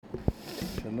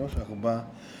3,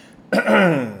 4.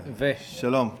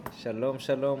 שלום. שלום,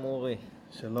 שלום אורי.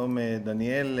 שלום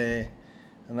דניאל.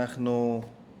 אנחנו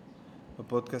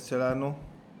בפודקאסט שלנו,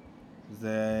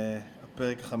 זה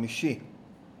הפרק החמישי.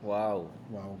 וואו,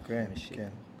 כן, חמישי. כן,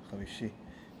 חמישי.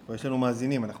 כבר יש לנו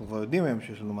מאזינים, אנחנו כבר יודעים היום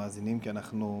שיש לנו מאזינים, כי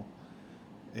אנחנו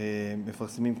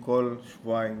מפרסמים כל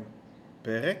שבועיים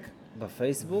פרק.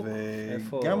 בפייסבוק?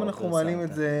 וגם אנחנו מעלים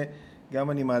את זה,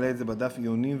 גם אני מעלה את זה בדף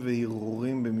עיונים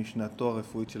והרהורים במשנתו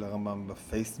הרפואית של הרמב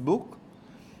בפייסבוק.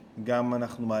 גם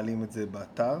אנחנו מעלים את זה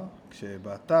באתר,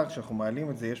 כשבאתר, כשאנחנו מעלים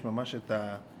את זה, יש ממש את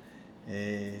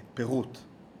הפירוט,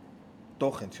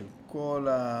 תוכן של כל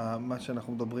מה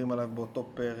שאנחנו מדברים עליו באותו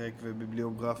פרק,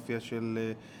 וביבליוגרפיה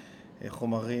של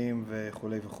חומרים וכו'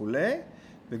 וכו'.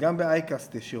 וגם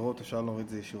באייקאסט ישירות, אפשר להוריד את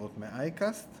זה ישירות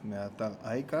מאייקאסט, מהאתר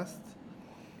אייקאסט.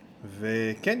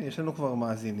 וכן, יש לנו כבר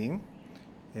מאזינים,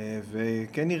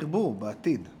 וכן ירבו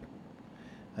בעתיד.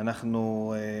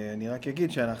 אני רק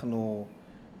אגיד שאנחנו,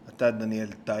 אתה דניאל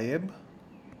טייב.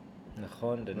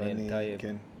 נכון, דניאל טייב.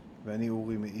 כן, ואני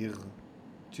אורי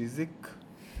מאיר-צ'יזיק,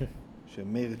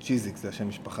 שמאיר-צ'יזיק זה השם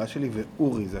משפחה שלי,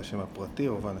 ואורי זה השם הפרטי,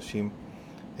 רוב האנשים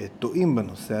טועים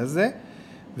בנושא הזה.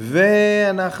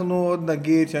 ואנחנו עוד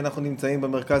נגיד שאנחנו נמצאים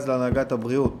במרכז להנהגת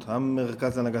הבריאות,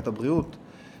 המרכז להנהגת הבריאות,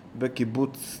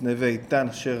 בקיבוץ נווה איתן,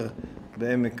 אשר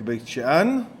בעמק בית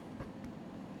שאן.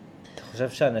 אתה חושב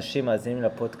שאנשים מאזינים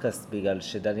לפודקאסט בגלל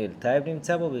שדניאל טייב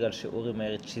נמצא בו, בגלל שאורי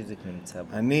מאיר-צ'יזיק נמצא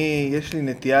בו? יש לי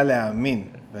נטייה להאמין,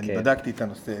 ואני בדקתי את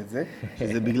הנושא הזה,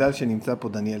 שזה בגלל שנמצא פה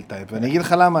דניאל טייב. ואני אגיד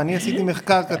לך למה, אני עשיתי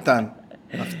מחקר קטן,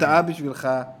 הפתעה בשבילך,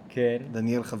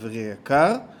 דניאל חברי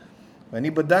היקר,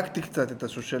 ואני בדקתי קצת את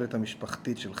השושלת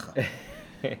המשפחתית שלך.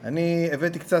 אני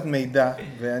הבאתי קצת מידע,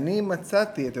 ואני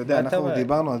מצאתי, אתה יודע, אנחנו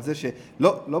דיברנו על זה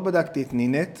שלא בדקתי את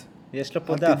נינט, יש לו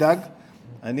פה דף. אל תדאג,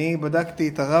 אני בדקתי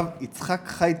את הרב יצחק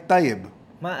חי טייב.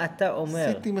 מה אתה אומר?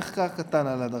 עשיתי מחקר קטן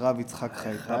על הרב יצחק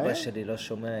חי טייב. אבא שלי לא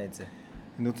שומע את זה.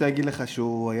 אני רוצה להגיד לך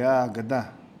שהוא היה אגדה.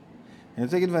 אני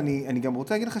רוצה להגיד, ואני גם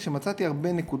רוצה להגיד לך שמצאתי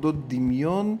הרבה נקודות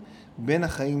דמיון בין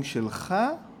החיים שלך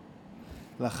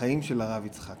לחיים של הרב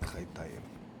יצחק חי טייב.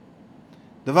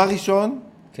 דבר ראשון,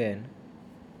 כן.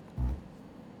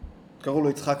 קראו לו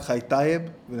יצחק חי טייב,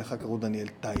 ולך קראו דניאל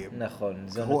טייב. נכון.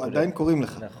 עדיין קוראים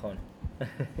לך. נכון.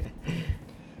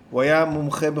 הוא היה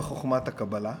מומחה בחוכמת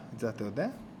הקבלה, את זה אתה יודע?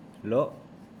 לא.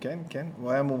 כן, כן.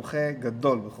 הוא היה מומחה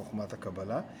גדול בחוכמת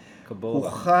הקבלה. כבורה. הוא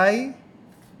חי,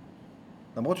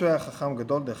 למרות שהוא היה חכם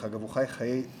גדול, דרך אגב, הוא חי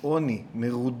חיי עוני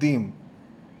מרודים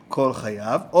כל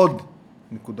חייו. עוד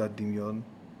נקודת דמיון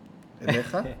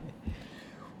אליך.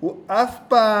 הוא אף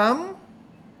פעם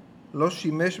לא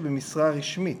שימש במשרה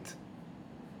רשמית.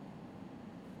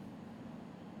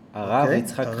 הרב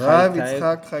יצחק חי טייב? הרב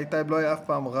יצחק חי טייב לא היה אף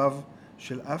פעם רב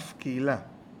של אף קהילה.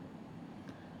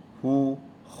 הוא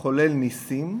חולל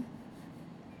ניסים,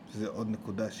 שזה עוד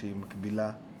נקודה שהיא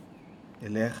מקבילה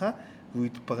אליך, והוא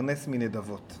התפרנס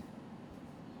מנדבות.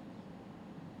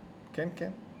 כן,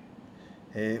 כן.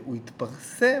 הוא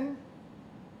התפרסם,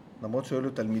 למרות שהיו לו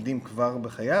תלמידים כבר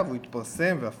בחייו, הוא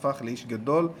התפרסם והפך לאיש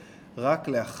גדול רק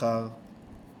לאחר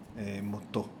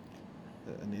מותו.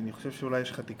 אני חושב שאולי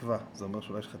יש לך תקווה, זה אומר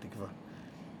שאולי יש לך תקווה.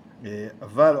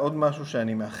 אבל עוד משהו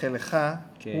שאני מאחל לך,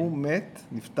 כן. הוא מת,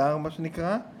 נפטר מה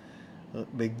שנקרא,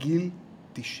 בגיל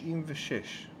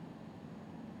 96.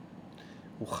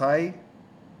 הוא חי,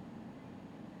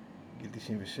 גיל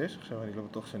 96, עכשיו אני לא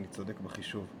בטוח שאני צודק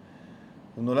בחישוב.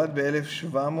 הוא נולד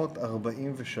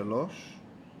ב-1743.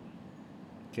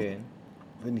 כן.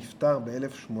 ונפטר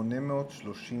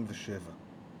ב-1837.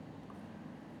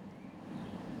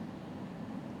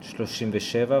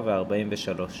 37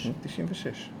 ו-43.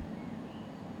 96.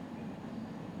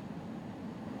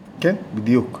 כן,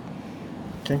 בדיוק.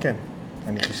 כן, כן.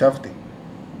 אני חישבתי.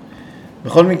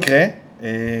 בכל מקרה... אתה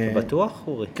בטוח,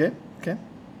 אורי? כן, כן.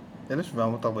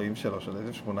 1743 עד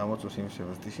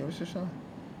 1837, זה 96 שנה.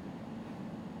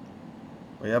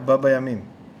 הוא היה בא בימים.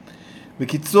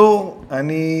 בקיצור,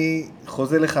 אני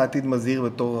חוזה לך עתיד מזהיר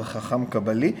בתור חכם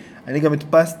קבלי. אני גם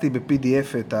הדפסתי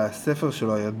ב-PDF את הספר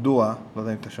שלו הידוע, לא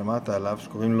יודע אם אתה שמעת עליו,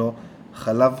 שקוראים לו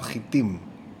חלב חיטים.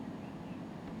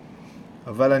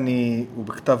 אבל הוא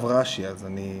בכתב רש"י, אז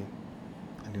אני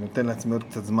נותן לעצמי עוד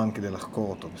קצת זמן כדי לחקור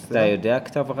אותו, בסדר? אתה יודע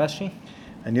כתב רש"י?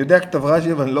 אני יודע כתב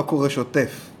רש"י, אבל אני לא קורא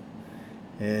שוטף.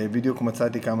 בדיוק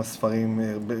מצאתי כמה ספרי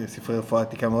רפואה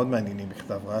עתיקה מאוד מעניינים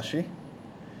בכתב רש"י.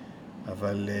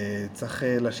 אבל צריך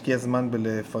להשקיע זמן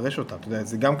בלפרש אותם. אתה יודע,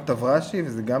 זה גם כתב רש"י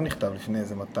וזה גם נכתב לפני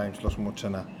איזה 200-300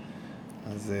 שנה.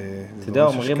 אז אתה יודע,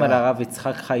 אומרים על הרב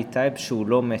יצחק חי טייב שהוא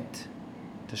לא מת.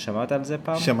 אתה שמעת על זה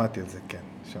פעם? שמעתי על זה, כן.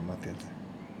 שמעתי על זה.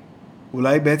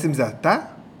 אולי בעצם זה אתה,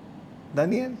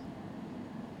 דניאל?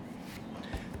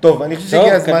 טוב, אני חושב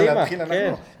שהגיע הזמן קדימה, להתחיל. כן.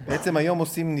 אנחנו בעצם היום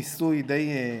עושים ניסוי די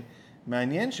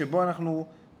מעניין, שבו אנחנו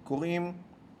קוראים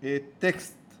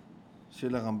טקסט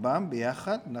של הרמב"ם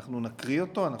ביחד, אנחנו נקריא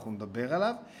אותו, אנחנו נדבר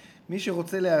עליו. מי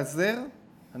שרוצה להיעזר,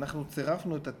 אנחנו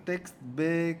צירפנו את הטקסט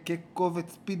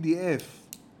כקובץ PDF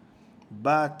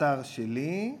באתר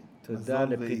שלי, תודה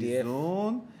ל-PDF.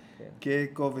 ואיזון,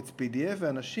 כקובץ PDF,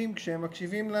 ואנשים כשהם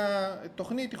מקשיבים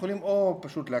לתוכנית יכולים או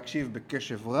פשוט להקשיב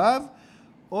בקשב רב,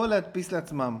 או להדפיס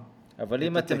לעצמם. אבל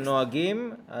אם אתם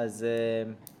נוהגים, אז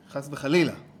חס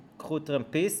וחלילה. קחו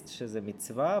טרמפיסט, שזה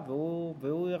מצווה,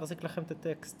 והוא יחזיק לכם את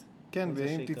הטקסט. כן,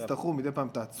 ואם תצטרכו, מדי פעם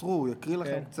תעצרו, הוא יקריא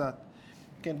לכם קצת.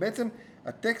 כן, בעצם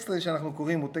הטקסט הזה שאנחנו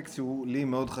קוראים הוא טקסט שהוא לי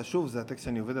מאוד חשוב, זה הטקסט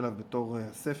שאני עובד עליו בתור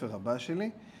הספר הבא שלי.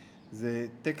 זה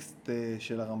טקסט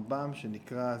של הרמב"ם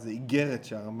שנקרא, זה איגרת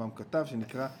שהרמב"ם כתב,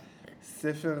 שנקרא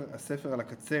הספר על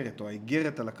הקצרת, או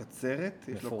האיגרת על הקצרת.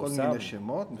 יש לו כל מיני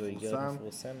שמות, מפורסם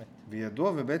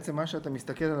וידוע, ובעצם מה שאתה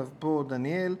מסתכל עליו פה,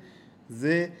 דניאל,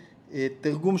 זה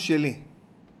תרגום שלי.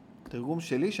 תרגום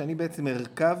שלי, שאני בעצם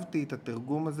הרכבתי את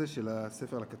התרגום הזה של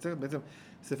הספר על הקצרת. בעצם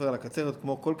הספר על הקצרת,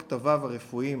 כמו כל כתביו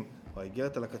הרפואיים, או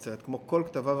האיגרת על הקצרת, כמו כל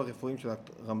כתביו הרפואיים של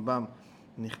הרמב"ם,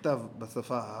 נכתב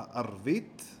בשפה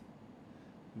הערבית,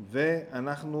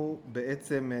 ואנחנו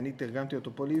בעצם, אני תרגמתי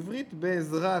אותו פה לעברית,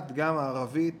 בעזרת גם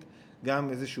הערבית, גם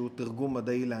איזשהו תרגום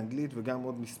מדעי לאנגלית, וגם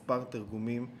עוד מספר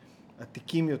תרגומים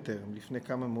עתיקים יותר, לפני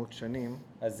כמה מאות שנים.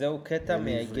 אז זהו קטע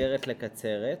מהאיגרת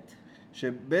לקצרת.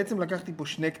 שבעצם לקחתי פה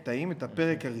שני קטעים, את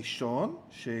הפרק הראשון,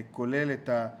 שכולל את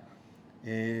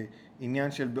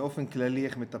העניין של באופן כללי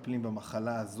איך מטפלים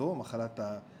במחלה הזו, מחלת,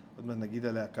 עוד מעט נגיד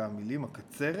עליה כמה מילים,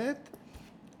 הקצרת,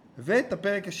 ואת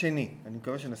הפרק השני. אני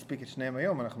מקווה שנספיק את שניהם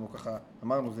היום, אנחנו ככה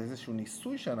אמרנו, זה איזשהו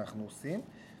ניסוי שאנחנו עושים.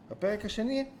 הפרק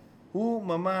השני הוא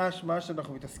ממש מה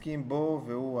שאנחנו מתעסקים בו,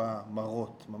 והוא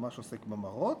המראות, ממש עוסק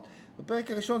במראות.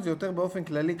 בפרק הראשון זה יותר באופן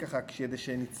כללי ככה, כדי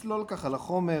שנצלול ככה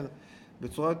לחומר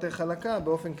בצורה יותר חלקה,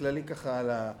 באופן כללי ככה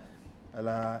על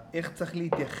איך צריך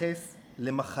להתייחס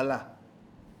למחלה.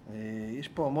 יש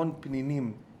פה המון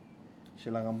פנינים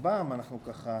של הרמב"ם, אנחנו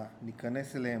ככה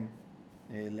ניכנס אליהם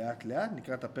לאט לאט,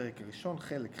 נקרא את הפרק הראשון,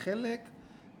 חלק,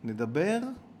 נדבר.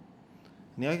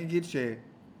 אני רק אגיד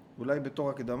שאולי בתור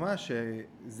הקדמה,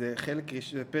 שזה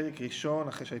פרק ראשון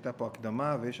אחרי שהייתה פה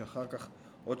הקדמה, ויש אחר כך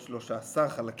עוד 13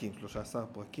 חלקים, 13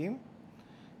 פרקים.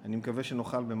 אני מקווה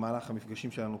שנוכל במהלך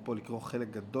המפגשים שלנו פה לקרוא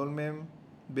חלק גדול מהם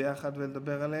ביחד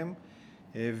ולדבר עליהם.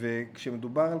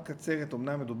 וכשמדובר על קצרת,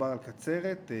 אמנם מדובר על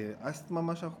קצרת, אסתמה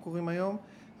מה שאנחנו קוראים היום,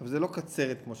 אבל זה לא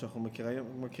קצרת כמו שאנחנו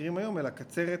מכירים היום, אלא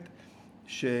קצרת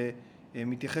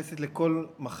שמתייחסת לכל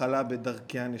מחלה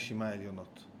בדרכי הנשימה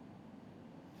העליונות.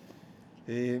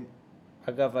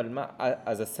 אגב,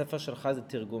 אז הספר שלך זה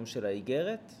תרגום של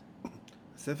האיגרת?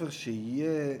 הספר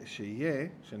שיהיה,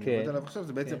 שאני עובד עליו עכשיו,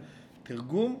 זה בעצם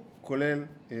תרגום כולל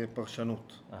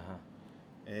פרשנות.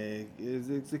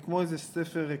 זה כמו איזה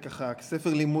ספר ככה,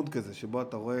 ספר לימוד כזה, שבו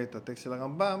אתה רואה את הטקסט של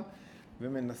הרמב"ם,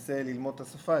 ומנסה ללמוד את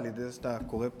השפה על ידי שאתה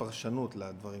קורא פרשנות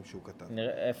לדברים שהוא כתב.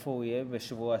 נראה איפה הוא יהיה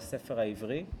בשבוע הספר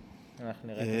העברי? אנחנו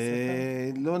נראה את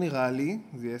הספר? לא נראה לי,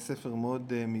 זה יהיה ספר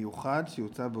מאוד מיוחד,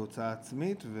 שיוצא בהוצאה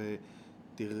עצמית,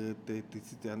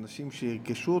 ואנשים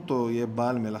שירכשו אותו, יהיה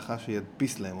בעל מלאכה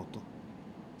שידפיס להם אותו.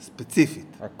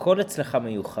 ספציפית. הכל אצלך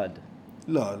מיוחד.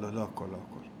 לא הכל.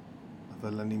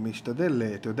 אבל אני משתדל,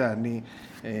 אתה יודע, אני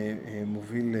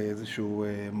מוביל איזשהו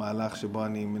מהלך שבו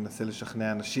אני מנסה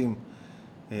לשכנע אנשים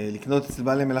לקנות אצל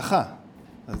בעלי מלאכה.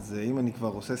 אז אם אני כבר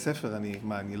עושה ספר,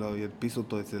 אני לא אדפיס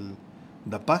אותו אצל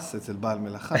דפס, אצל בעל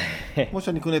מלאכה. כמו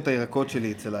שאני קונה את הירקות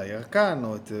שלי אצל הירקן,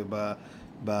 או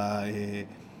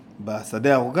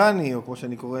בשדה האורגני, או כמו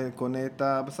שאני קונה את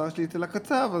הבשר שלי אצל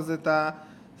הקצב, אז את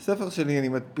הספר שלי אני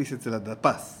מדפיס אצל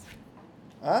הדפס.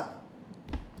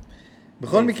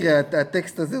 בכל מקרה,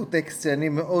 הטקסט הזה הוא טקסט שאני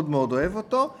מאוד מאוד אוהב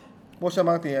אותו. כמו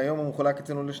שאמרתי, היום הוא מחולק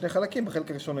אצלנו לשני חלקים.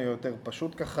 בחלק הראשון הוא יותר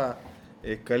פשוט ככה,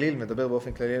 קליל, מדבר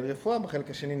באופן כללי על רפואה. בחלק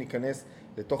השני ניכנס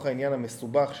לתוך העניין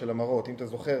המסובך של המראות. אם אתה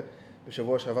זוכר,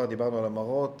 בשבוע שעבר דיברנו על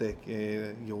המראות,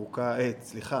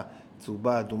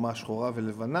 צהובה, אדומה, שחורה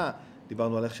ולבנה.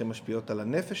 דיברנו על איך שהן משפיעות על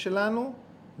הנפש שלנו.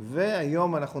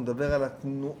 והיום אנחנו נדבר על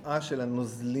התנועה של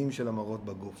הנוזלים של המראות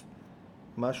בגוף.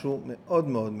 משהו מאוד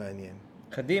מאוד מעניין.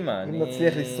 קדימה, אם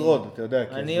נצליח לשרוד, אתה יודע,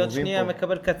 אני עוד שנייה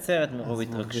מקבל קצרת מרוב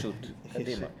התרגשות.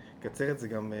 קדימה. קצרת זה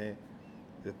גם,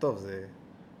 זה טוב,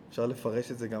 אפשר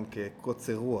לפרש את זה גם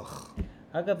כקוצר רוח.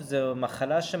 אגב, זו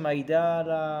מחלה שמעידה על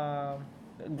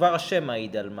כבר השם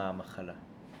מעיד על מה המחלה.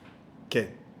 כן.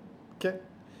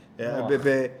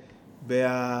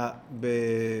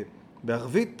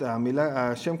 בערבית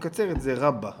השם קצרת זה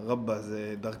רבה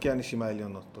זה דרכי הנשימה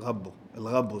העליונות, רבו, אל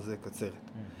רבו זה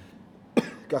קצרת.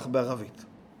 כך בערבית.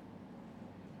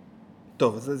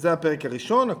 טוב, זה הפרק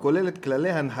הראשון, הכולל את כללי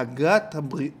הנהגת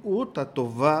הבריאות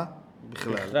הטובה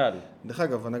בכלל. דרך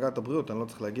אגב, הנהגת הבריאות, אני לא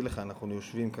צריך להגיד לך, אנחנו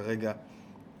יושבים כרגע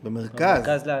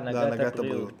במרכז להנהגת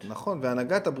הבריאות. נכון,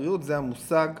 והנהגת הבריאות זה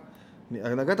המושג,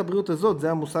 הנהגת הבריאות הזאת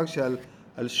זה המושג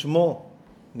שעל שמו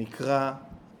נקרא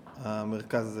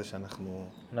המרכז הזה שאנחנו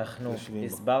יושבים בו.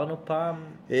 הסברנו פעם?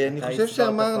 אני חושב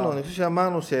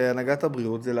שאמרנו שהנהגת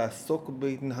הבריאות זה לעסוק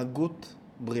בהתנהגות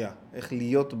בריאה, איך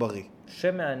להיות בריא.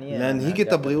 שמעניין. להנהיג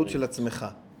את הבריאות של עצמך.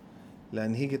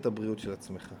 להנהיג את הבריאות של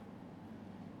עצמך.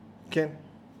 כן,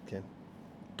 כן.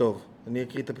 טוב, אני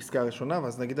אקריא את הפסקה הראשונה,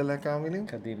 ואז נגיד עליה כמה מילים.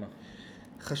 קדימה.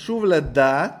 חשוב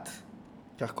לדעת,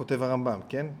 כך כותב הרמב"ם,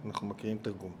 כן? אנחנו מכירים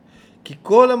תרגום. כי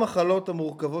כל המחלות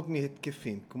המורכבות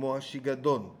מהתקפים, כמו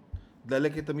השיגדון,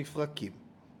 דלקת המפרקים,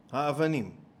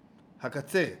 האבנים,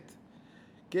 הקצרת,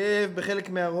 כאב בחלק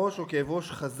מהראש או כאב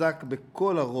ראש חזק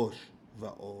בכל הראש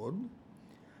ועוד,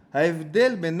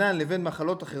 ההבדל בינן לבין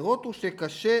מחלות אחרות הוא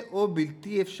שקשה או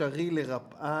בלתי אפשרי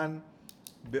לרפאן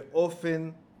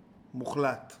באופן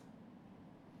מוחלט.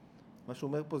 מה שהוא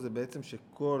אומר פה זה בעצם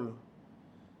שכל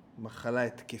מחלה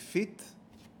התקפית,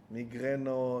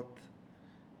 מיגרנות,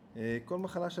 כל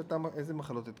מחלה שאתה, איזה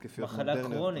מחלות התקפיות? מחלה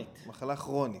כרונית. מחלה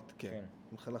כרונית, כן.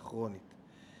 מחלה כרונית.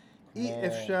 אי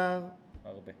אפשר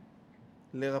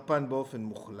לרפאן באופן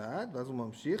מוחלט, ואז הוא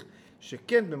ממשיך,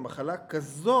 שכן במחלה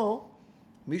כזו,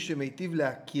 מי שמיטיב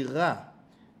להכירה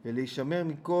ולהישמר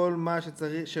מכל מה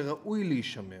שראוי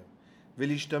להישמר,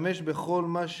 ולהשתמש בכל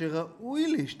מה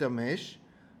שראוי להשתמש,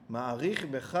 מעריך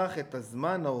בכך את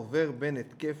הזמן העובר בין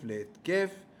התקף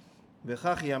להתקף,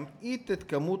 וכך ימעיט את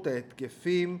כמות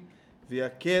ההתקפים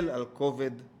ויקל על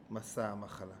כובד מסע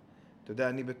המחלה. אתה יודע,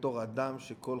 אני בתור אדם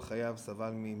שכל חייו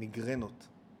סבל ממיגרנות.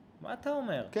 מה אתה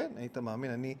אומר? כן, היית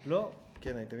מאמין, אני... לא.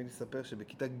 כן, אני תמיד אספר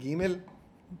שבכיתה ג'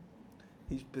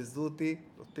 השפזו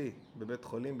אותי בבית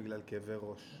חולים בגלל כאבי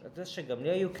ראש. אתה יודע שגם לי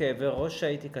היו כאבי ראש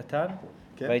שהייתי קטן,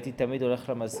 כן? והייתי תמיד הולך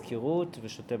למזכירות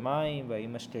ושותה מים,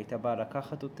 והאמא שלי הייתה באה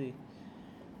לקחת אותי.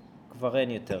 כבר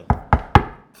אין יותר.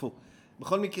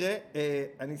 בכל מקרה,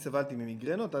 אני סבלתי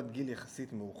ממיגרנות עד גיל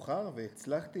יחסית מאוחר,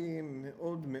 והצלחתי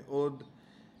מאוד מאוד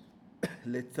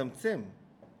לצמצם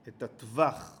את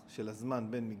הטווח של הזמן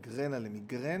בין מיגרנה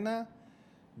למיגרנה,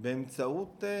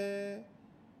 באמצעות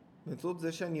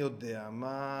זה שאני יודע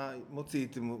מה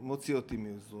מוציא אותי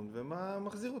מאיזון ומה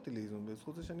מחזיר אותי לאיזון,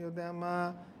 בזכות זה שאני יודע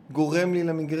מה גורם לי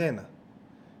למיגרנה.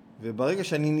 וברגע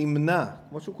שאני נמנע,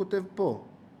 כמו שהוא כותב פה,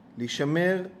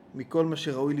 להישמר מכל מה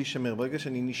שראוי להישמר, ברגע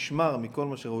שאני נשמר מכל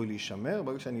מה שראוי להישמר,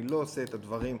 ברגע שאני לא עושה את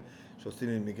הדברים שעושים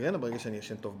לי מיגרנה, ברגע שאני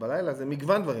ישן טוב בלילה, זה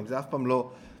מגוון דברים, זה אף פעם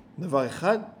לא דבר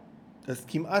אחד, אז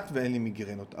כמעט ואין לי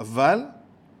מיגרנות, אבל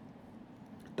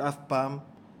אתה אף פעם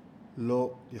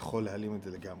לא יכול להעלים את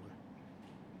זה לגמרי.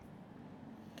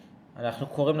 אנחנו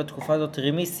קוראים לתקופה הזאת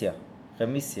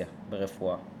רמיסיה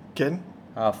ברפואה. כן?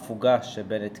 ההפוגה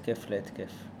שבין התקף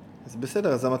להתקף. אז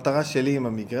בסדר, אז המטרה שלי עם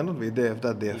המיגרנות, והיא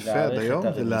עבדה די יפה עד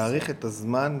היום, זה להאריך את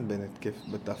הזמן בין התקף,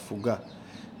 בהפוגה,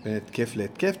 בין התקף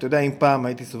להתקף. אתה יודע, אם פעם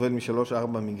הייתי סובל מ3-4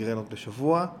 מיגרנות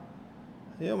בשבוע,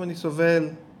 היום אני סובל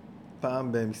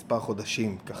פעם במספר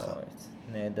חודשים, ככה.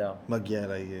 נהדר. מגיע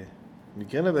אליי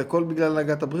מיגרנה, והכל בגלל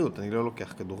הנהגת הבריאות, אני לא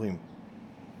לוקח כדורים,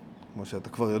 כמו שאתה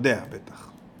כבר יודע,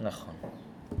 בטח. נכון.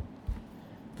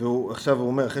 ועכשיו הוא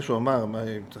אומר, אחרי שהוא אמר מה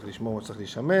צריך לשמור, מה צריך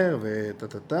להישמר,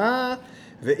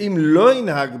 ואם לא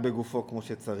ינהג בגופו כמו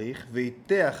שצריך,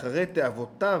 ויתה אחרי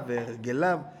תאוותיו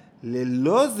והרגליו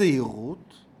ללא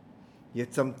זהירות,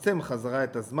 יצמצם חזרה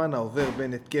את הזמן העובר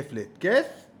בין התקף להתקף,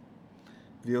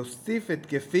 ויוסיף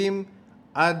התקפים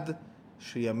עד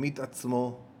שימית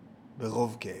עצמו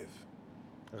ברוב כאב.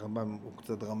 הרמב"ם הוא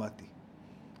קצת דרמטי.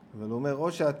 אבל הוא אומר,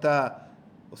 או שאתה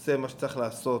עושה מה שצריך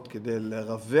לעשות כדי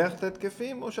לרווח את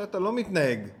ההתקפים, או שאתה לא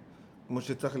מתנהג כמו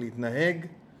שצריך להתנהג,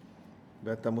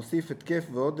 ואתה מוסיף התקף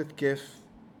ועוד התקף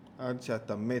עד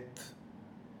שאתה מת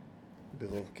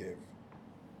ברוב כאב.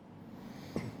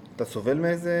 אתה סובל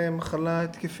מאיזה מחלה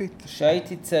התקפית?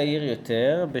 כשהייתי צעיר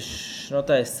יותר, בשנות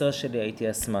ה-10 שלי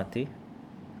הייתי אסמטי.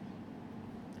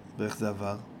 ואיך זה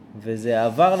עבר? וזה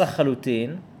עבר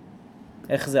לחלוטין.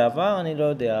 איך זה עבר? אני לא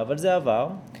יודע, אבל זה עבר.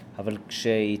 אבל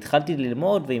כשהתחלתי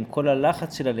ללמוד ועם כל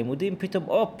הלחץ של הלימודים, פתאום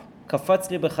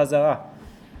קפץ לי בחזרה.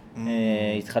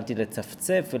 התחלתי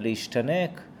לצפצף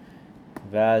ולהשתנק,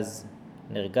 ואז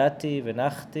נרגעתי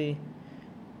ונחתי,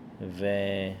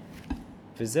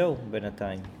 וזהו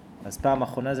בינתיים. אז פעם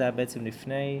האחרונה זה היה בעצם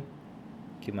לפני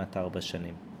כמעט 4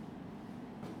 שנים.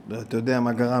 ואתה יודע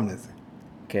מה גרם לזה?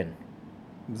 כן.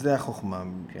 זה החוכמה,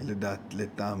 כן.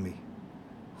 לטעמי.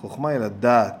 חוכמה היא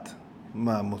לדעת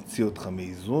מה מוציא אותך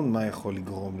מאיזון, מה יכול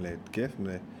לגרום להתקף,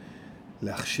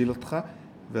 להכשיל אותך,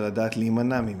 ולדעת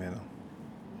להימנע ממנו.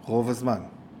 רוב הזמן.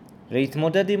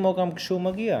 להתמודד עמו גם כשהוא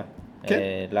מגיע. כן.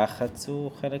 לחץ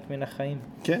הוא חלק מן החיים.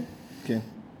 כן, כן,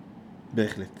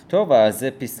 בהחלט. טוב, אז זו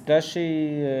פסקה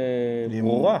שהיא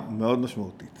ברורה. מאוד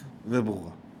משמעותית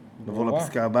וברורה. נעבור ברורה.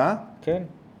 לפסקה הבאה. כן.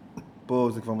 פה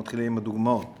זה כבר מתחיל עם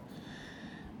הדוגמאות.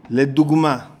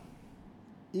 לדוגמה,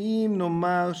 אם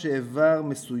נאמר שאיבר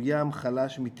מסוים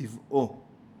חלש מטבעו,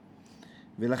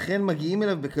 ולכן מגיעים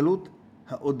אליו בקלות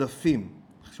העודפים.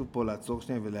 חשוב פה לעצור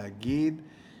שנייה ולהגיד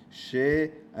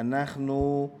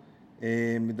שאנחנו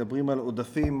מדברים על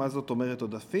עודפים. מה זאת אומרת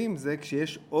עודפים? זה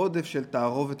כשיש עודף של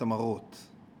תערובת המרות.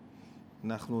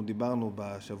 אנחנו דיברנו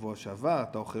בשבוע שעבר,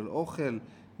 אתה אוכל,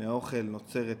 מהאוכל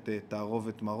נוצרת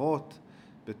תערובת מרות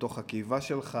בתוך הקיבה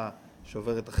שלך,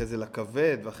 שעוברת אחרי זה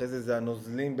לכבד, ואחרי זה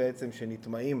הנוזלים בעצם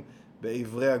שנטמעים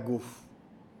בעברי הגוף.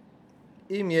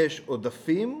 אם יש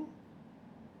עודפים,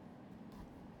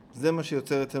 זה מה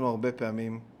שיוצר אצלנו הרבה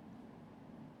פעמים,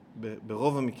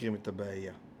 ברוב המקרים, את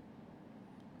הבעיה.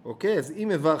 אוקיי, אז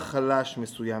אם איבר חלש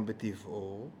מסוים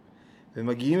בטבעו,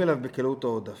 ומגיעים אליו בקלות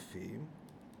העודפים,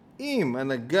 אם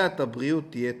הנהגת הבריאות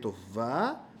תהיה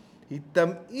טובה, היא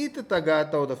תמעיט את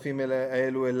הגעת העודפים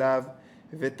האלו אליו,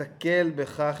 ותקל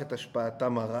בכך את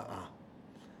השפעתם הרעה.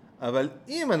 אבל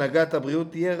אם הנהגת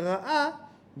הבריאות תהיה רעה,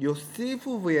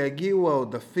 יוסיפו ויגיעו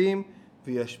העודפים,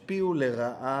 וישפיעו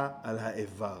לרעה על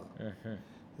האיבר.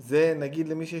 זה נגיד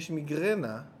למי שיש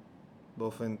מיגרנה,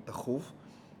 באופן תחוף,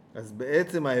 אז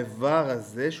בעצם האיבר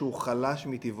הזה שהוא חלש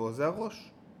מטבעו זה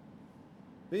הראש.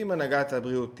 ואם הנהגת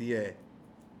הבריאות תהיה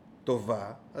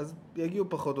טובה, אז יגיעו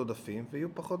פחות עודפים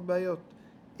ויהיו פחות בעיות.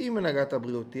 אם הנהגת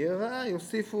הבריאות תהיה רעה,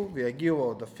 יוסיפו ויגיעו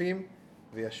העודפים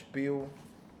וישפיעו.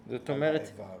 זאת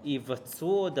אומרת,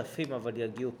 ייווצרו עודפים אבל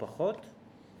יגיעו פחות?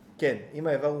 כן, אם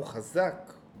האיבר הוא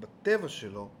חזק בטבע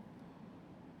שלו,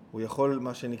 הוא יכול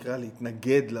מה שנקרא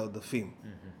להתנגד לעודפים.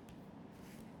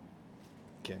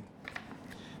 כן.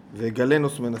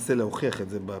 וגלנוס מנסה להוכיח את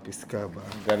זה בפסקה הבאה.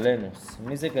 גלנוס.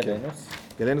 מי זה גלנוס?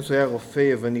 גלנוס היה רופא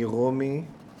יווני רומי,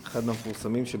 אחד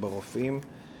המפורסמים שברופאים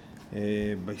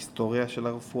בהיסטוריה של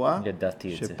הרפואה.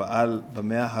 ידעתי את זה. שפעל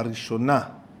במאה הראשונה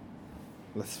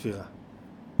לספירה.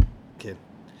 כן.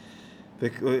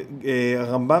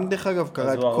 והרמב"ם דרך אגב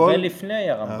קרא את כל... אז הוא הרבה לפני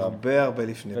הרמב"ם. הרבה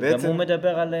לפני. וגם הוא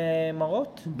מדבר על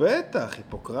מרות? בטח,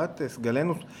 היפוקרטס,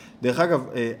 גלנוס. דרך אגב,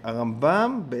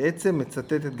 הרמב"ם בעצם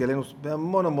מצטט את גלנוס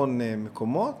בהמון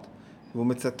מקומות, והוא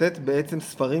מצטט בעצם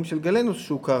ספרים של גלנוס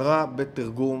שהוא קרא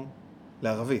בתרגום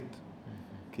לערבית.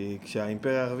 כי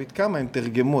כשהאימפריה הערבית קמה, הם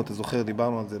תרגמו, אתה זוכר,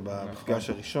 דיברנו על זה במפגש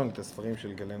הראשון, את הספרים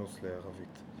של גלנוס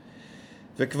לערבית.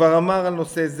 וכבר אמר על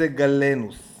נושא זה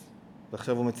גלנוס,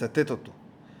 ועכשיו הוא מצטט אותו.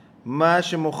 מה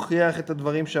שמוכיח את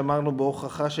הדברים שאמרנו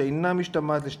בהוכחה שאינה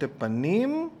משתמעת לשתי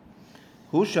פנים,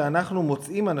 הוא שאנחנו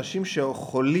מוצאים אנשים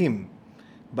שחולים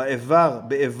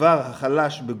באיבר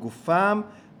החלש בגופם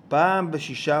פעם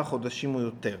ב6 חודשים או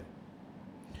יותר.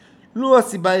 לו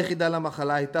הסיבה היחידה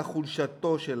למחלה הייתה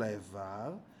חולשתו של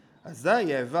האיבר, אזי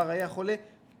האיבר היה חולה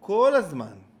כל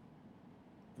הזמן,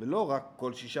 ולא רק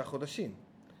כל 6 חודשים.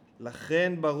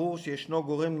 לכן ברור שישנו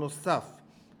גורם נוסף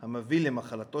המביא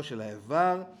למחלתו של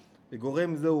האיבר,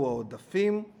 וגורם זהו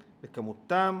העודפים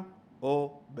בכמותם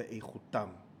או באיכותם.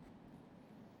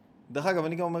 דרך אגב,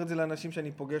 אני גם אומר את זה לאנשים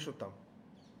שאני פוגש אותם.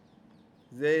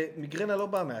 זה מיגרנה לא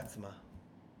באה מעצמה,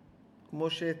 כמו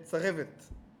שצרבת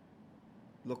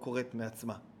לא קורית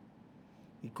מעצמה.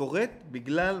 היא קורית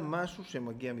בגלל משהו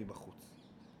שמגיע מבחוץ.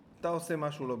 אתה עושה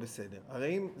משהו לא בסדר.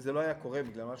 הרי אם זה לא היה קורה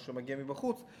בגלל משהו שמגיע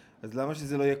מבחוץ, אז למה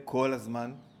שזה לא יהיה כל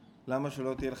הזמן? למה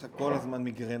שלא תהיה לך כל הזמן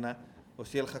מיגרנה, או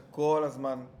שיהיה לך כל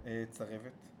הזמן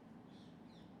צרבת?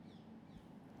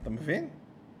 אתה מבין?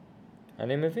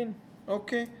 אני מבין.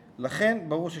 אוקיי. לכן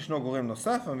ברור שישנו גורם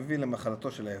נוסף המביא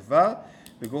למחלתו של האיבר,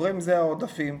 וגורם זה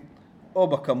העודפים, או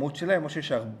בכמות שלהם, או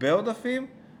שיש הרבה עודפים,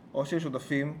 או שיש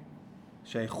עודפים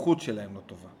שהאיכות שלהם לא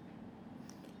טובה.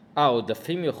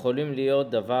 עודפים יכולים להיות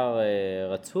דבר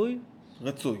רצוי?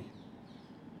 רצוי.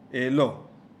 לא.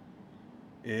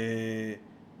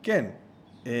 כן.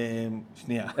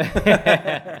 שנייה.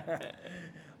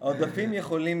 העודפים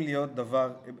יכולים להיות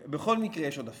דבר, בכל מקרה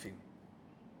יש עודפים.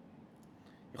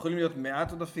 יכולים להיות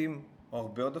מעט עודפים או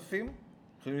הרבה עודפים,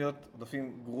 יכולים להיות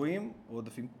עודפים גרועים או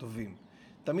עודפים טובים.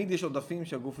 תמיד יש עודפים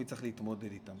שהגוף יצטרך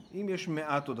להתמודד איתם. אם יש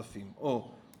מעט עודפים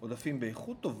או עודפים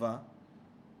באיכות טובה,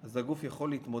 אז הגוף יכול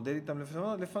להתמודד איתם,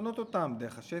 לפנות אותם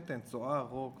דרך השתן, צואה,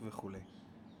 רוק וכו'.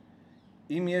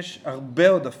 אם יש הרבה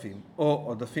עודפים או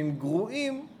עודפים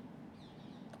גרועים,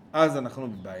 אז אנחנו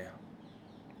בבעיה.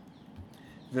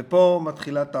 ופה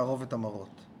מתחילה תערובת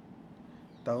המרות.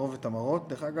 תערובת המרות,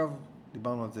 דרך אגב,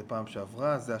 דיברנו על זה פעם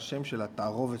שעברה, זה השם של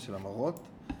התערובת של המרות,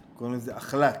 קוראים לזה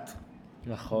החלט.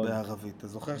 נכון. בערבית. אתה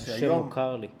זוכר שם שהיום...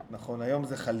 מוכר לי. נכון, היום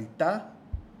זה חליטה,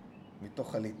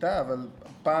 מתוך חליטה, אבל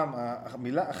פעם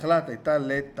המילה אכלת הייתה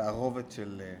לתערובת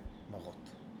של מרות.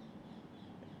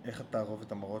 איך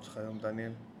התערובת המרות שלך היום,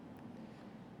 דניאל?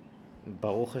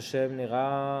 ברוך השם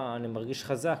נראה, אני מרגיש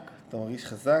חזק. אתה מרגיש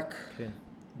חזק? כן.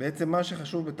 בעצם מה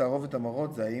שחשוב בתערובת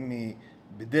המרות זה האם היא,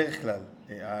 בדרך כלל,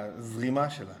 הזרימה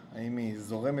שלה, האם היא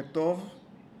זורמת טוב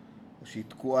או שהיא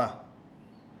תקועה.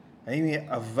 האם היא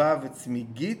עבה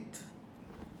וצמיגית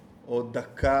או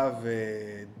דקה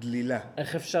ודלילה.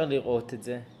 איך אפשר לראות את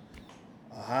זה?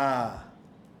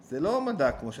 זה לא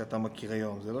מדע כמו שאתה מכיר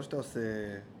היום, זה לא שאתה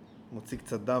מוציא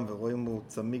קצת דם ורואים הוא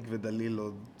צמיג ודליל או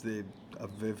זה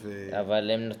עבה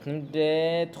אבל הם נותנים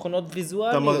תכונות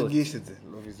ויזואליות. אתה מרגיש את זה,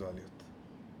 לא ויזואליות.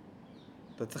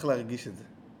 אתה צריך להרגיש את זה.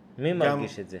 מי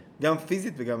מרגיש את זה? גם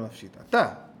פיזית וגם נפשית.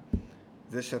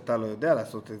 זה שאתה לא יודע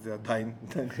לעשות את זה עדיין,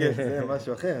 זה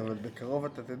משהו אחר, אבל בקרוב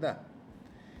אתה תדע.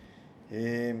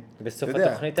 בסוף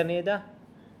התוכנית אני אדע?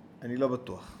 אני לא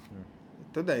בטוח.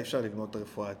 אתה יודע, אפשר לבנות את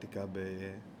הרפואה העתיקה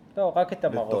לא, רק את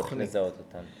המראות לזהות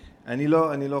אותן. אני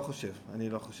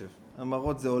לא חושב.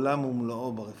 המראות זה עולם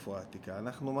ומלואו ברפואה העתיקה.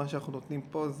 מה שאנחנו נותנים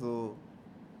פה זו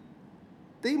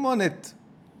תימונת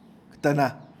קטנה.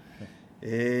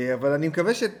 אבל אני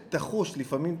מקווה שתחוש,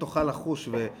 לפעמים תוכל לחוש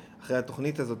אחרי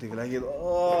התוכנית הזאת ולהגיד,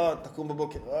 תקום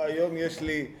בבוקר, היום יש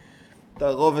לי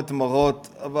תערובת מרות,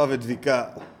 הבאה ודביקה.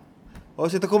 או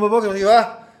שתקום בבוקר ולהגיד,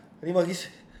 אני מרגיש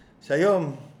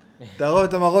שהיום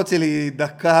תערובת המרות שלי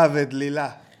דקה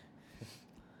ודלילה.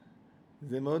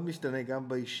 זה מאוד משתנה גם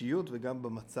באישיות וגם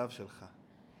במצב שלך.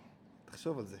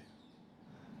 תחשוב על זה.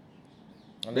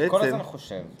 אני כל הזמן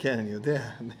חושב. כן, אני יודע.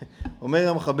 אומר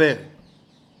המחבר,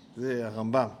 זה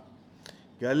הרמב"ם.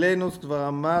 גלנוס כבר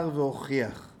אמר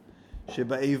והוכיח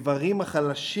שבאיברים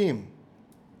החלשים,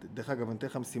 דרך אגב, אני אתן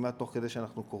לך משימה תוך כדי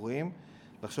שאנחנו קוראים,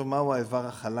 לחשוב מהו האיבר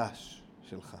החלש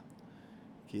שלך.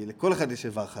 כי לכל אחד יש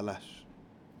איבר חלש.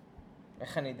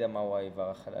 איך אני יודע מהו האיבר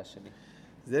החלש שלי?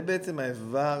 זה בעצם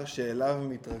האיבר שאליו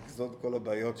מתרכזות כל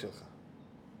הבעיות שלך.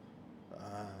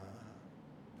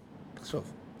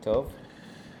 תחשוב. טוב.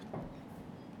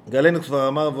 גלנוס כבר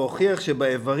אמר והוכיח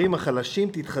שבאיברים החלשים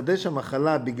תתחדש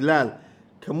המחלה בגלל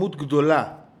כמות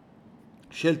גדולה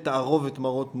של תערובת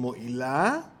מרות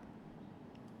מועילה,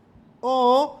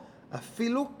 או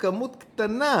אפילו כמות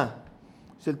קטנה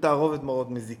של תערובת מרות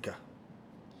מזיקה.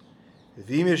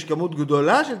 ואם יש כמות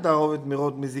גדולה של תערובת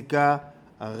מרות מזיקה,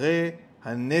 הרי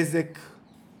הנזק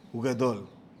הוא גדול.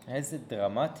 איזה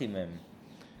דרמטיים הם.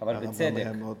 אבל בצדק.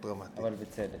 היה מאוד דרמטי. אבל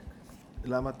בצדק.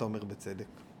 למה אתה אומר בצדק?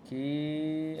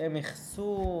 כי הם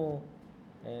יחסו,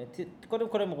 קודם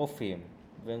כל הם רופאים,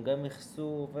 והם גם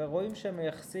יחסו, ורואים שהם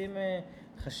מייחסים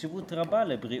חשיבות רבה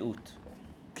לבריאות.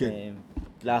 כן.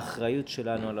 לאחריות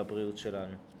שלנו על הבריאות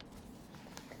שלנו.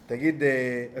 תגיד,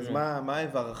 אז מה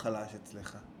האיבר החלש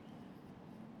אצלך?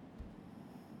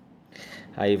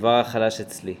 האיבר החלש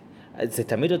אצלי. זה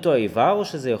תמיד אותו האיבר או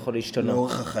שזה יכול להשתנות?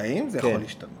 לאורך החיים זה יכול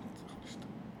להשתנות.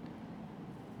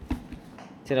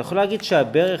 אני יכול להגיד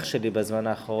שהברך שלי בזמן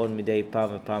האחרון מדי פעם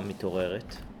ופעם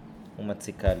מתעוררת,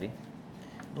 ומציקה לי.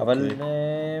 אבל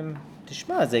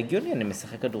תשמע, זה הגיוני, אני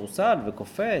משחק כדורסל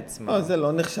וקופץ. לא, זה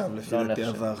לא נחשב לפי דעתי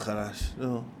איבר חלש.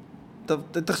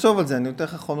 תחשוב על זה, אני נותן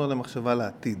לך חומר למחשבה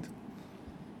לעתיד.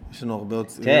 יש לנו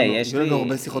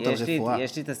הרבה שיחות על רפואה.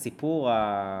 יש לי את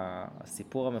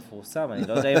הסיפור המפורסם, אני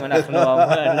לא יודע אם אנחנו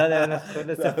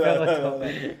נספר אותו.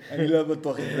 אני לא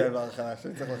בטוח אם זה איבר חלש,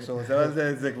 אני צריך לחשוב על זה,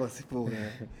 אבל זה כבר סיפור.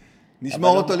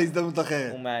 נשמור אותו להזדמנות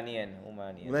אחרת. הוא מעניין.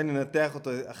 אולי ננתח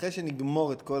אותו, אחרי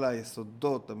שנגמור את כל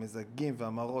היסודות, המזגים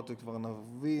והמרות, וכבר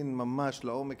נבין ממש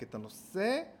לעומק את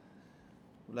הנושא,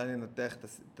 אולי ננתח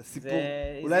את הסיפור,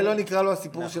 אולי לא נקרא לו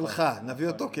הסיפור שלך, נביא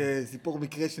אותו כסיפור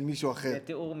מקרה של מישהו אחר.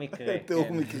 תיאור מקרה.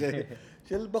 תיאור מקרה,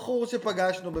 של בחור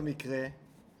שפגשנו במקרה.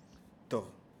 טוב,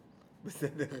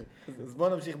 בסדר. אז בוא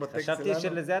נמשיך בטקסט שלנו. חשבתי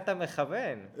שלזה אתה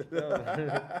מכוון.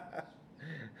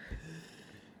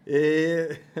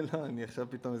 לא, אני עכשיו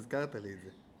פתאום הזכרת לי את זה.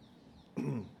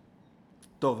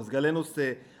 טוב, אז גלנוס,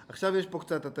 עכשיו יש פה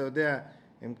קצת, אתה יודע,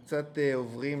 הם קצת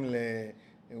עוברים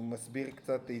הוא מסביר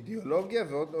קצת אידיאולוגיה,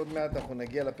 ועוד מעט אנחנו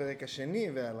נגיע לפרק השני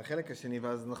ולחלק השני,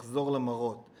 ואז נחזור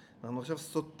למראות. אנחנו עכשיו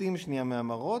סוטים שנייה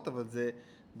מהמראות, אבל זה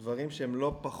דברים שהם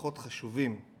לא פחות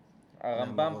חשובים.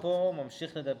 הרמב"ם פה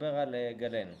ממשיך לדבר על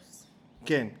גלנוס.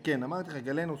 כן, אמרתי לך,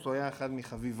 גלנוס הוא היה אחד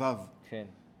מחביביו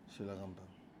של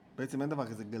הרמב"ם. בעצם אין דבר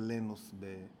כזה גלנוס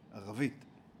בערבית,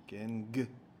 כי אין ג,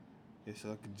 יש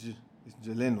רק ג', יש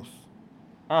ג'לנוס.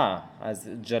 אז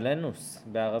ג'לנוס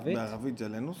בערבית? בערבית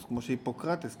ג'לנוס, כמו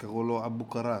שהיפוקרטס קראו לו אבו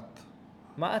קראט.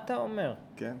 מה אתה אומר?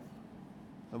 כן,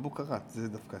 אבו קראט, זה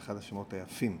דווקא אחד השמות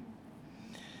היפים.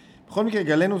 בכל מקרה,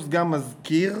 גלנוס גם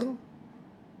מזכיר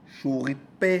שהוא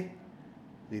ריפא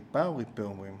או ריפא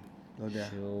אומרים? לא יודע.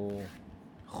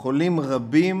 חולים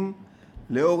רבים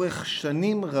לאורך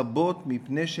שנים רבות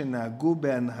מפני שנהגו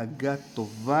בהנהגה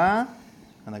טובה,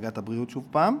 הנהגת הבריאות שוב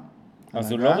פעם.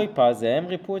 אז הוא לא ריפא, זה הם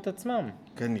ריפאו את עצמם.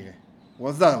 כנראה. הוא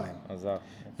עזר להם. עזר.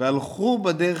 והלכו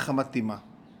בדרך המתאימה.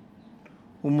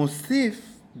 הוא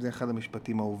מוסיף, זה אחד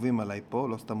המשפטים האהובים עליי פה,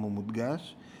 לא סתם הוא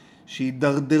מודגש,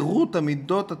 שהידרדרות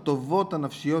המידות הטובות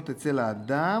הנפשיות אצל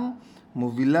האדם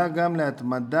מובילה גם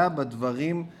להתמדה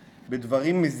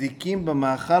בדברים מזיקים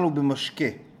במאכל ובמשקה,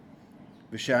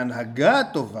 ושההנהגה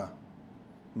הטובה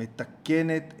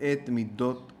מתקנת את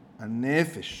מידות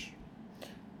הנפש.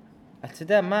 אתה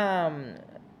יודע,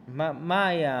 מה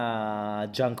היה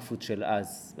הג'אנק פוד של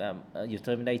אז?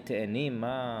 יותר מדי תאנים,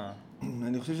 מה...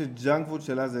 אני חושב שג'אנק פוד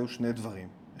של אז היו שני דברים.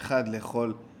 אחד,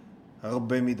 לאכול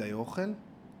הרבה מדי אוכל,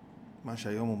 מה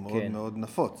שהיום הוא מאוד מאוד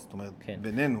נפוץ. זאת אומרת,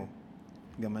 בינינו,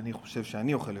 גם אני חושב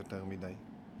שאני אוכל יותר מדי.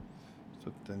 זאת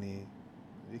אומרת, אני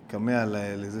אקמע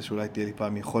לזה שאולי תהיה לי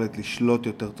פעם יכולת לשלוט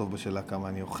יותר טוב בשאלה כמה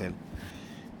אני אוכל.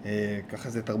 ככה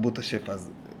זה תרבות השפע.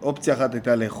 אז אופציה אחת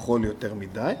הייתה לאכול יותר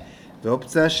מדי,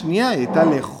 ואופציה השנייה הייתה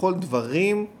לאכול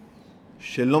דברים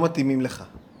שלא מתאימים לך.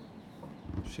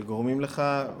 שגורמים לך,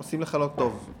 עושים לך לא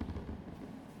טוב.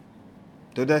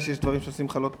 אתה יודע שיש דברים שעושים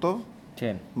לך לא טוב?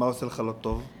 כן. מה עושה לך לא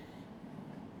טוב?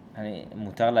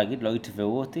 מותר להגיד, לא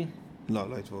יתבעו אותי?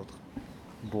 לא יתבעו אותך.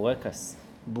 בורקס.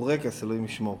 בורקס, אלוהים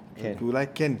ישמור. כן. כי אולי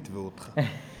כן יתבעו אותך.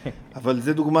 אבל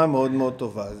זו דוגמה מאוד מאוד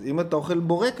טובה. אז אם אתה אוכל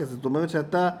בורקס, זאת אומרת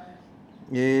שאתה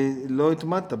לא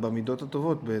התמדת במידות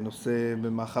הטובות בנושא,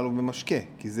 במאכל ובמשקה.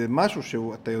 כי זה משהו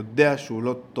שאתה יודע שהוא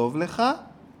לא טוב לך,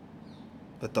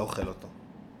 ואתה אוכל אותו.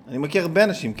 אני מכיר הרבה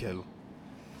אנשים כאלו.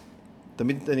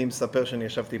 תמיד אני מספר שאני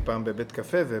ישבתי פעם בבית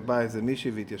קפה, ובאה איזה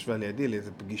מישהי והתיישבה לידי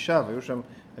לאיזו פגישה, והיו שם,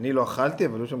 אני לא אכלתי,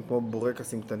 אבל היו שם כמו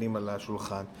בורקסים קטנים על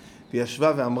השולחן. והיא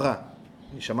ישבה ואמרה,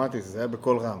 אני שמעתי את זה, זה היה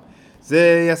בקול רם,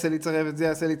 זה יעשה לי צרבת, זה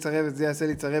יעשה לי צרבת, זה יעשה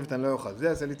לי צרבת, אני לא אוכל, זה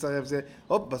יעשה לי צרבת, זה...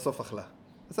 הופ, בסוף אכלה.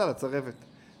 עשה לה צרבת.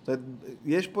 זאת אומרת,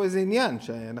 יש פה איזה עניין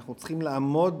שאנחנו צריכים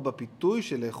לעמוד בפיתוי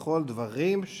של לאכול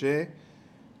דברים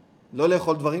לא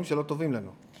לאכול דברים שלא טובים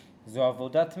לנו. זו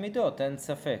עבודת מידות, אין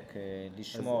ספק,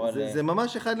 לשמור על... זה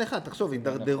ממש אחד לאחד, תחשוב,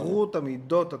 הידרדרות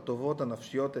המידות הטובות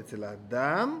הנפשיות אצל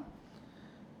האדם,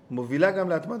 מובילה גם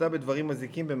להתמדה בדברים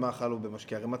מזיקים במאכל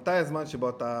ובמשקה. הרי מתי הזמן שבו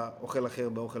אתה אוכל אחר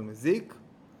באוכל מזיק?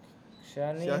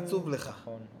 שעצוב לך.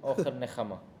 נכון, אוכל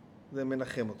נחמה. זה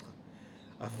מנחם אותך.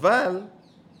 אבל,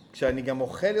 כשאני גם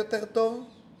אוכל יותר טוב,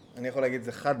 אני יכול להגיד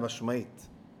זה חד משמעית,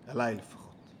 עליי לפחות.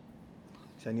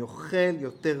 כשאני אוכל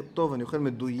יותר טוב, אני אוכל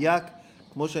מדויק,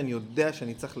 כמו שאני יודע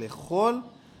שאני צריך לאכול,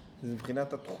 זה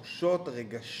מבחינת התחושות,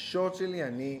 הרגשות שלי,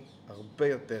 אני הרבה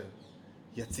יותר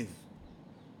יציב.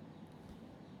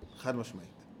 חד משמעית.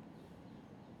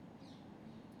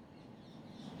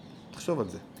 תחשוב על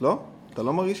זה, לא? אתה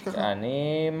לא מרגיש ככה?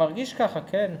 אני מרגיש ככה,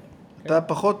 כן. אתה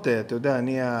פחות, אתה יודע,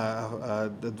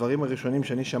 הדברים הראשונים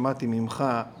שאני שמעתי ממך,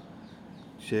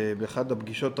 שבאחד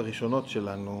הפגישות הראשונות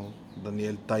שלנו,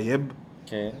 דניאל טייב,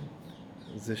 כן.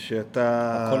 זה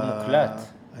שאתה... הכל מוקלט.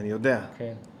 אני יודע.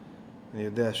 כן. אני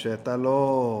יודע שאתה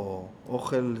לא...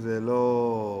 אוכל זה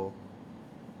לא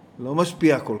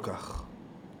משפיע כל כך.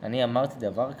 אני אמרתי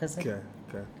דבר כזה? כן,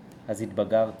 כן. אז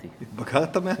התבגרתי.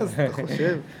 התבגרת מאז, אתה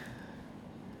חושב?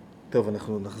 טוב,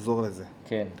 אנחנו נחזור לזה.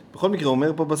 כן. בכל מקרה,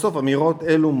 אומר פה בסוף, אמירות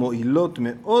אלו מועילות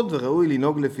מאוד וראוי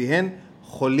לנהוג לפיהן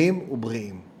חולים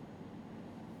ובריאים.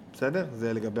 בסדר?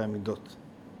 זה לגבי המידות.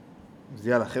 אז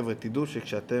יאללה, חבר'ה, תדעו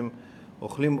שכשאתם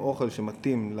אוכלים אוכל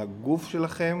שמתאים לגוף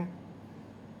שלכם,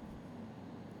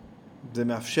 זה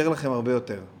מאפשר לכם הרבה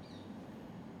יותר.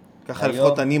 ככה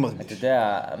לפחות אני מרגיש. אתה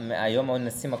יודע, היום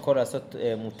מנסים הכל לעשות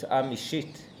מותאם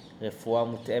אישית. רפואה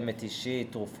מותאמת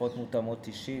אישית, תרופות מותאמות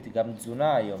אישית, גם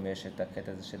תזונה היום יש את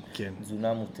הקטע הזה של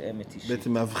תזונה מותאמת אישית.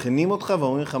 בעצם מאבחנים אותך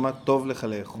ואומרים לך מה טוב לך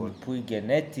לאכול. מיפוי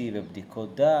גנטי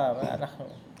ובדיקות דם, אנחנו...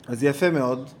 אז יפה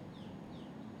מאוד,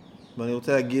 ואני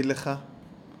רוצה להגיד לך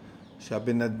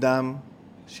שהבן אדם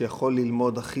שיכול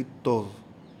ללמוד הכי טוב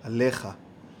עליך,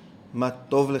 מה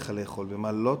טוב לך לאכול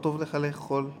ומה לא טוב לך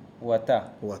לאכול, הוא אתה.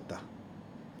 הוא אתה.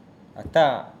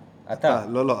 אתה.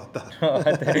 לא, אתה.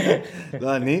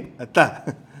 לא אני, אתה.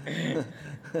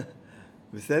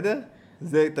 בסדר?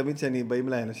 זה תמיד כשאני באים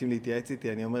לאנשים להתייעץ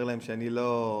איתי, אני אומר להם שאני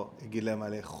לא אגיד להם מה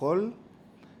לאכול,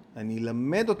 אני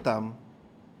אלמד אותם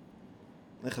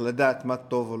איך לדעת מה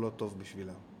טוב או לא טוב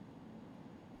בשבילם.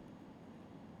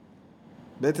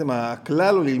 בעצם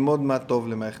הכלל הוא ללמוד מה טוב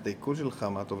למערכת העיכול שלך,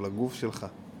 מה טוב לגוף שלך.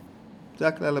 זה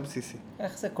הכלל הבסיסי.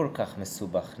 איך זה כל כך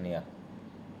מסובך נהיה?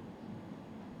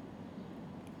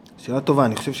 שאלה טובה,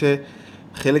 אני חושב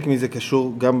חלק מזה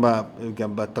קשור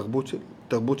גם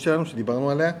בתרבות שלנו, שדיברנו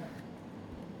עליה,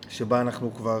 שבה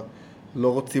אנחנו כבר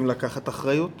לא רוצים לקחת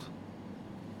אחריות.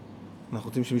 אנחנו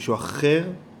רוצים שמישהו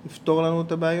אחר יפתור לנו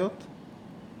את הבעיות.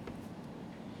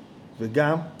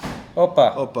 וגם...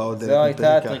 הופה, זו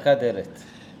הייתה טריקת דלת.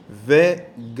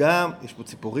 וגם, יש פה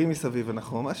ציפורים מסביב,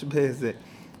 אנחנו ממש באיזה...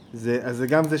 אז זה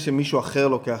גם זה שמישהו אחר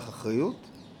לוקח אחריות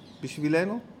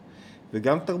בשבילנו,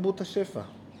 וגם תרבות השפע.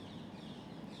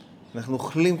 אנחנו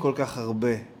אוכלים כל כך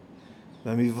הרבה,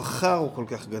 והמבחר הוא כל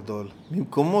כך גדול,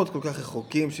 ממקומות כל כך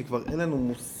רחוקים שכבר אין לנו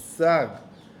מושג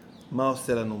מה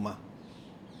עושה לנו מה.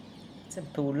 בעצם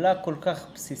פעולה כל כך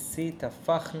בסיסית,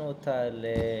 הפכנו אותה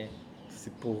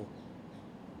סיפור.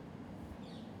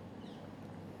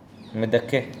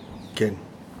 מדכא. כן.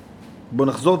 בוא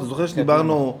נחזור, אתה זוכר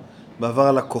שדיברנו בעבר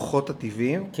על הכוחות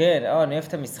הטבעיים? כן, אני אוהב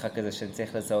את המשחק הזה שאני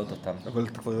צריך לזהות אותם. אבל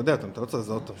אתה כבר יודע אותם, אתה לא צריך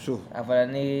לזהות אותם שוב. אבל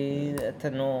אני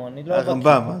לא...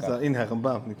 הרמב"ם, הנה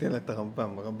הרמב"ם, ניתן לה את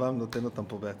הרמב"ם. הרמב"ם נותן אותם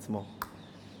פה בעצמו.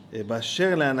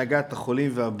 באשר להנהגת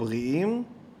החולים והבריאים,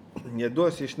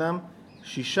 ידוע שישנם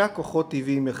 6 כוחות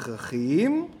טבעיים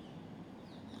הכרחיים,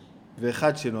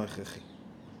 ואחד שאינו הכרחי.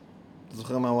 אתה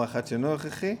זוכר מהו האחד שאינו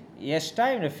הכרחי? יש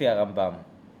 2 לפי הרמב"ם.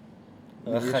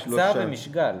 רחצה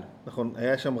ומשגל. נכון,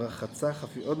 היה שם רחצה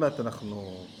חפיף, עוד מעט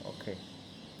אנחנו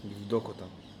נבדוק אותם.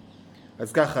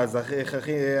 אז ככה, אז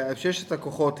 6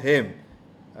 הכוחות הם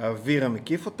האוויר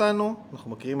המקיף אותנו,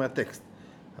 אנחנו מכירים מהטקסט,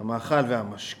 המאכל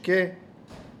והמשקה,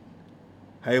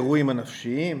 האירועים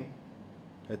הנפשיים,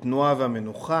 התנועה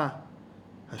והמנוחה,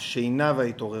 השינה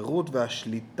וההתעוררות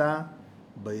והשליטה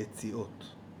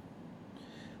ביציאות.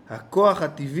 הכוח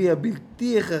הטבעי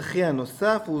הבלתי הכרחי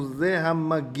הנוסף הוא זה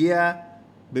המגיע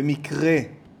במקרה.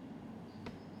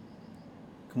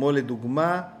 כמו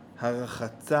לדוגמה,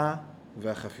 הרחצה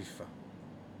והחפיפה.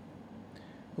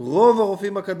 רוב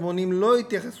הרופאים הקדמונים לא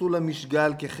התייחסו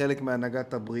למשגל כחלק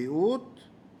מהנהגת הבריאות,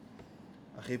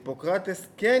 אך היפוקרטס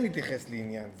כן התייחס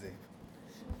לעניין זה.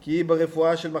 כי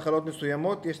ברפואה של מחלות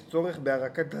מסוימות יש צורך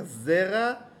בהרקת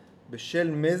הזרע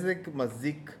בשל מזג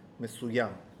מזיק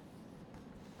מסוים.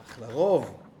 אך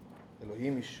לרוב,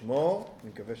 אלוהים ישמור,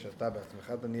 אני מקווה שאתה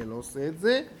בעצמך דניאל לא עושה את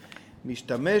זה,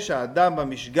 משתמש האדם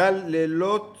במשגל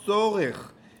ללא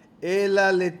צורך,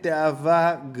 אלא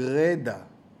לתאווה גרדה.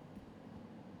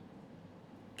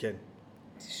 כן.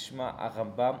 תשמע,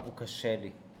 הרמב"ם הוא קשה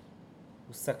לי.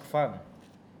 הוא סקפן.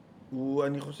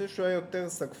 אני חושב שהוא היה יותר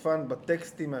סקפן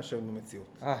בטקסטים מאשר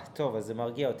במציאות. טוב, אז זה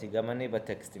מרגיע אותי. גם אני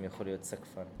בטקסטים יכול להיות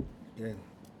סקפן. כן.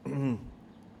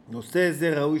 נושא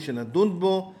זה ראוי שנדון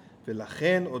בו,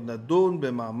 ולכן עוד נדון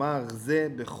במאמר זה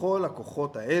בכל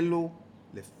הכוחות האלו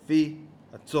לפי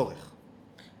הצורך.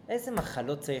 איזה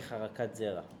מחלות צריך הרקת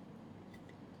זרע?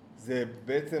 זה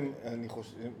בעצם, אני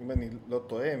חושב, אם אני לא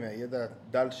טועה, מהידע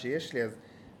הדל שיש לי, אז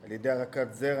על ידי הרקת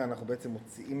זרע אנחנו בעצם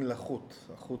מוציאים לחות,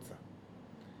 החוצה.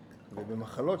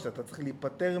 ובמחלות שאתה צריך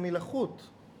להיפטר מלחות,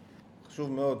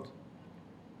 חשוב מאוד.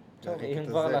 טוב, אם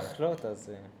כבר לחלות,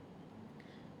 אז...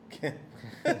 כן.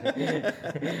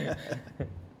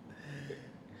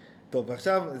 טוב,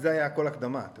 עכשיו זה היה הכל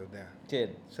הקדמה, אתה יודע. כן.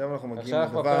 עכשיו אנחנו מגיעים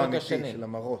לדבר האמיתי של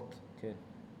המראות. כן.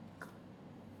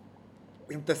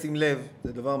 אם תשים לב,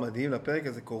 זה דבר מדהים, לפרק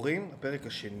הזה קוראים, הפרק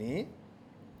השני,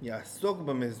 יעסוק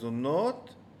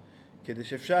במזונות, כדי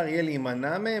שאפשר יהיה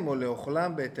להימנע מהם או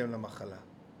לאוכלם בהתאם למחלה.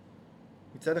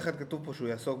 מצד אחד כתוב פה שהוא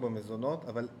יעסוק במזונות,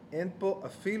 אבל אין פה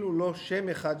אפילו לא שם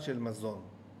אחד של מזון,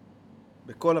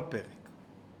 בכל הפרק.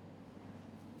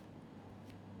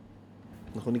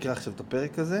 אנחנו נקרא עכשיו את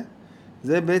הפרק הזה.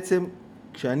 זה בעצם,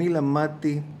 כשאני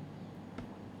למדתי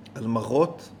על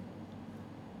מראות,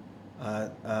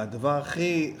 הדבר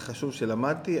הכי חשוב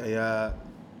שלמדתי היה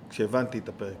כשהבנתי את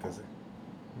הפרק הזה.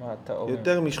 מה אתה אומר?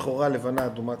 יותר משחורה, לבנה,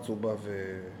 אדומה, צהובה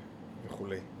וכו'.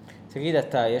 תגיד,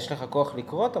 יש לך כוח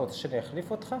לקרוא? אתה רוצה שאני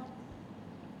אחליף אותך?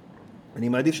 אני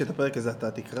מעדיף שאת הפרק הזה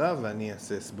אתה תקרא ואני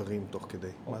אעשה הסברים תוך כדי.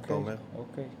 מה אתה אומר?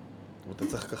 אוקיי. ואתה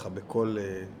צריך ככה בקול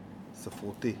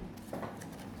ספרותי.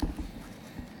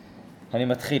 אני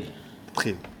מתחיל.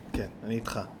 תתחיל, כן, אני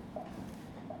איתך.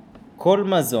 כל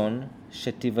מזון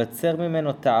שתיווצר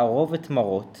ממנו תערובת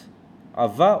מרות,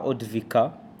 עבה או דביקה,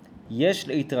 יש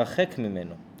להתרחק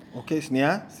ממנו. אוקיי,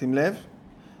 שנייה, שים לב.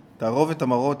 תערובת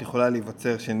המרות יכולה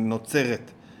להיווצר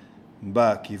שנוצרת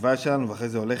בקיבה שלנו ואחרי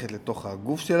זה הולכת לתוך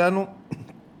הגוף שלנו.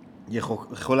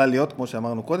 יכולה להיות, כמו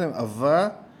שאמרנו קודם, עבה,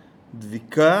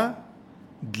 דביקה,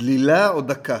 דלילה או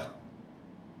דקה.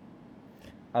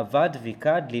 עבה,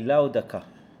 דביקה, דלילה או דקה.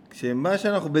 כשמה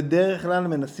שאנחנו בדרך כלל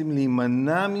מנסים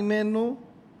להימנע ממנו,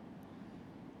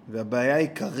 והבעיה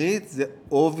העיקרית זה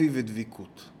עובי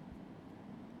ודביקות.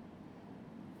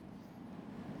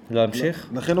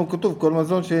 להמשיך? לכן הוא כתוב, כל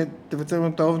מזון שתבצר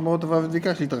ממנו תערובת מרות טובה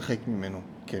ודביקה, שיתרחק ממנו.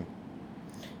 כן.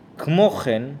 כמו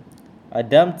כן,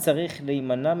 אדם צריך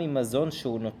להימנע ממזון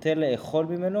שהוא נוטה לאכול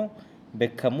ממנו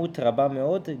בכמות רבה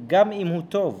מאוד, גם אם הוא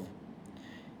טוב.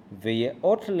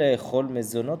 וייאות לאכול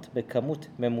מזונות בכמות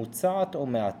ממוצעת או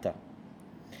מעטה.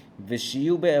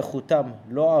 ושיהיו באיכותם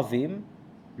לא עבים,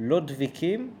 לא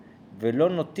דביקים ולא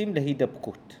נוטים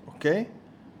להידבקות. אוקיי?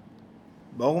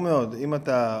 ברור מאוד,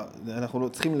 אנחנו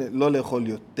צריכים לא לאכול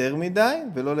יותר מדי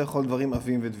ולא לאכול דברים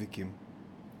עבים ודביקים.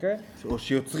 כן? או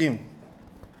שיוצרים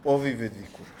עובי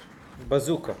ודביקות.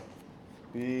 בזוקה.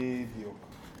 בדיוק.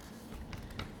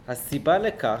 הסיבה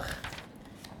לכך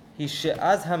היא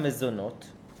שאז המזונות,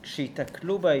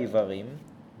 כשיתקלו באיברים,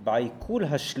 בעיכול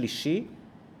השלישי,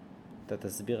 אתה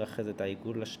תסביר אחרי זה את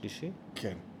העיכול השלישי?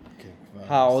 כן.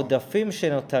 העודפים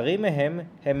שנותרים מהם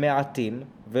הם מעטים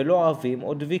ולא עבים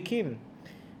או דביקים,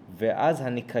 ואז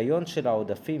הניקיון של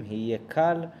העודפים יהיה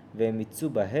קל והם יצאו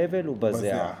בהבל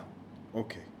ובזיעה.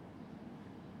 אוקיי.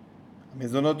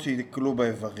 המזונות שיתקלו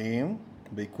באיברים,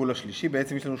 בעיכול השלישי,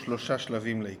 בעצם יש לנו 3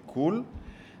 שלבים לעיכול.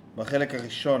 בחלק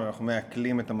הראשון אנחנו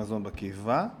מעכלים את המזון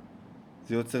בקיבה,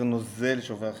 זה יוצר נוזל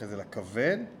שעובר אחרי זה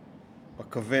לכבד.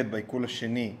 בכבד, בעיכול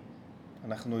השני,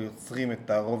 אנחנו יוצרים את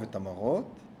תערובת המרות,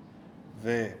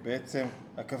 ובעצם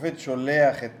הכבד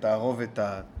שולח את תערובת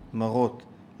המרות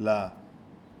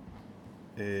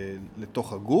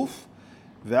לתוך הגוף,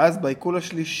 ואז בעיכול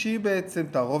השלישי בעצם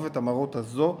תערובת המרות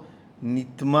הזו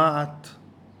נטמעת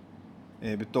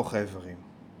בתוך האיברים.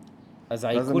 אז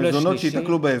העיכול השלישי... המזונות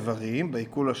שיתקלו באיברים,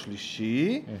 בעיכול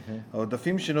השלישי,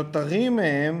 העודפים שנותרים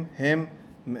מהם,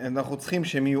 אנחנו צריכים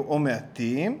שהם יהיו או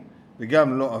מעטים,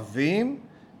 וגם לא עבים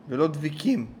ולא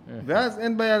דביקים. ואז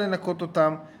אין בעיה לנקות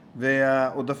אותם,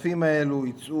 והעודפים האלו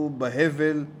יצאו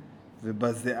בהבל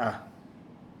ובזיעה.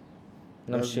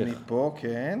 נמשיך. אז מפה,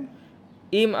 כן.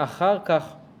 אם אחר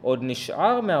כך עוד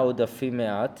נשאר מהעודפים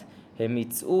מעט, הם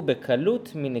יצאו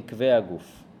בקלות מנקבי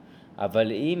הגוף.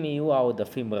 אבל אם יהיו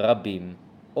העודפים רבים,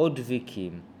 או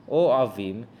דביקים, או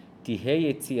עבים, תהיה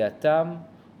יציאתם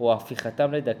או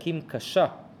הפיכתם לדקים קשה,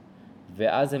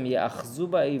 ואז הם יאחזו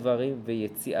באיברים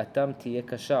ויציאתם תהיה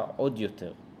קשה עוד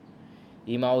יותר.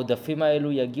 אם העודפים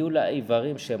האלו יגיעו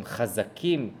לאיברים שהם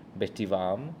חזקים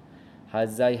בטבעם,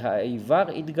 אזי האיבר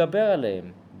יתגבר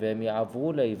עליהם, והם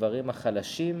יעברו לאיברים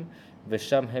החלשים,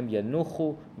 ושם הם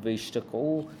ינוחו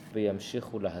וישתקעו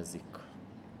וימשיכו להזיק.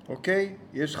 אוקיי,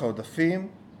 יש לך עודפים,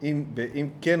 אם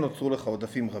כן נוצרו לך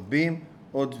עודפים רבים,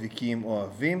 או דביקים או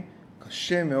עבים,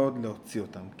 קשה מאוד להוציא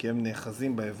אותם, כי הם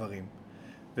נאחזים באיברים.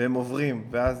 והם עוברים,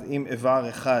 ואז אם איבר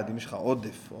אחד, אם יש לך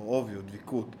עודף או עובי או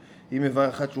דביקות, אם איבר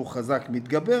אחד שהוא חזק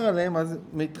מתגבר עליהם, אז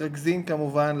מתרכזים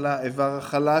כמובן לאיבר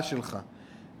החלש שלך.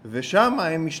 ושם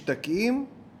הם משתקעים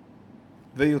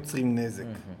ויוצרים נזק.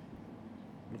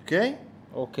 אוקיי?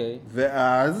 אוקיי.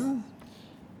 ואז...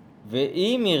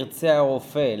 ואם ירצה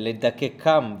הרופא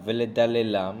לדקקם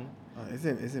ולדללם...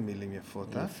 איזה מילים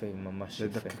יפות, יפה, ממש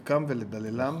יפה. לדקקם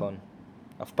ולדללם. נכון.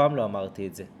 אף פעם לא אמרתי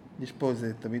את זה. יש פה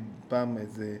תמיד פעם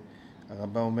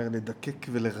הרבה אומר לדקק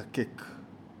ולרקק.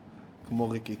 כמו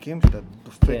רקיקים, שאתה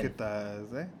דופק את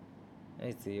זה.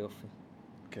 איזה יופי.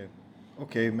 כן.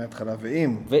 אוקיי, מההתחלה.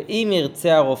 ואם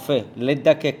ירצה הרופא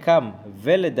לדקקם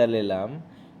ולדללם,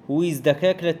 הוא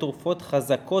יזדקק לתרופות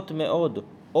חזקות מאוד,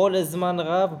 או לזמן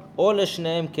רב, או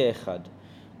לשניהם כאחד.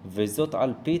 וזאת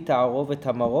על פי תערובת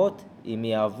המרות, אם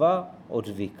היא עבה, או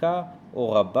דביקה,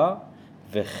 או רבה,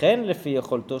 וכן לפי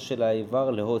יכולתו של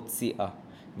האיבר להוציאה,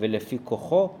 ולפי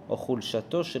כוחו או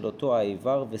חולשתו של אותו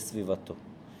האיבר וסביבתו.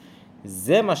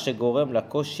 זה מה שגורם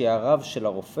לקושי הרב של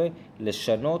הרופא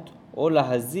לשנות או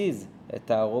להזיז את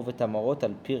תערובת המרות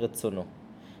על פי רצונו.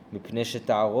 מפני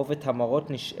שתערובת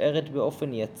המרות נשארת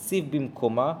באופן יציב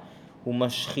במקומה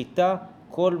ומשחיתה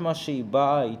כל מה שהיא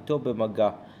באה איתו במגע,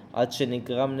 עד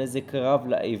שנגרם נזק רב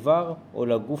לאיבר או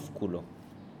לגוף כולו.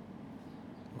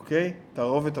 אוקיי?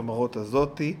 תערובת המרות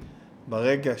הזאתי,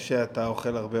 ברגע שאתה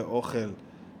אוכל הרבה אוכל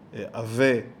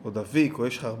עבה או דביק, או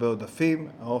יש לך הרבה עודפים,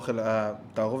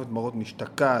 התערובת מרות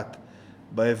משתקעת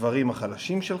באיברים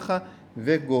החלשים שלך,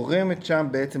 וגורמת שם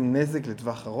בעצם נזק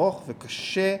לטווח ארוך,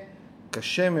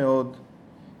 וקשה מאוד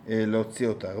להוציא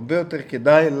אותה. הרבה יותר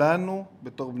כדאי לנו,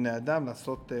 בתור בני אדם,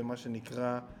 לעשות מה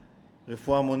שנקרא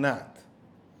רפואה מונעת.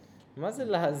 מה זה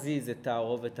להזיז את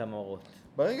תערובת המרות?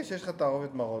 ברגע שיש לך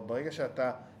תערובת מרות, ברגע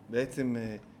שאתה בעצם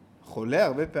חולה,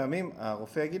 הרבה פעמים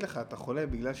הרופא יגיד לך, אתה חולה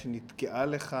בגלל שנתקעה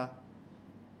לך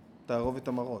תערובת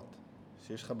המרות.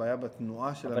 שיש לך בעיה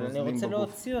בתנועה של הנוזלים בגוף. אבל אני רוצה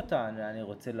להוציא אותה, אני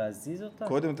רוצה להזיז אותה.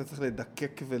 קודם אתה צריך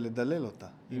לדקק ולדלל אותה.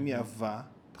 אם היא עבה,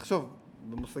 תחשוב,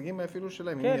 במושגים אפילו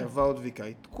שלהם, אם היא עבה או דביקה,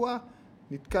 היא תקועה,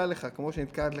 נתקעה לך, כמו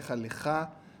שנתקעת לך,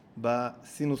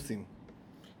 בסינוסים.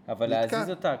 אבל להזיז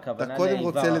אותה, הכוונה אתה קודם לאיבר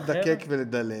רוצה אחר? לדקק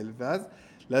ולדלל, ואז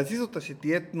להזיז אותה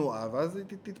שתהיה תנועה, ואז היא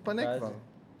תתפנה ואז- כבר.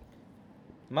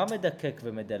 מה מדקק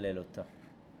ומדלל אותה?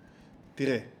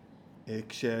 תראה,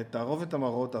 כשתערובת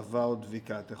המראות עבה או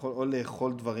דביקה, אתה יכול או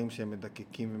לאכול דברים שהם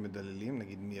מדקקים ומדללים,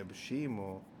 נגיד מייבשים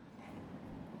או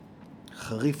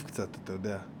חריף קצת, אתה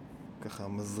יודע, ככה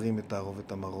מזרים את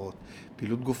תערובת המראות.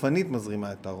 פעילות גופנית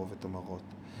מזרימה את תערובת המראות.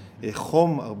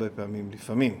 חום הרבה פעמים,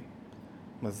 לפעמים,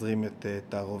 מזרים את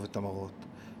תערובת המראות.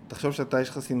 תחשוב שאתה יש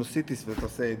לך סינוסיטיס ואתה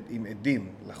עושה עם עדים,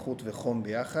 לחות וחום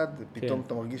ביחד, ופתאום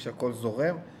אתה מרגיש שהכל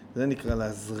זורם, זה נקרא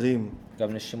להזרים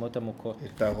גם נשימות עמוקות. את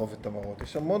תערובת המראות.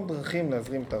 יש המון דרכים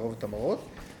להזרים את תערובת המראות,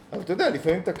 אבל אתה יודע,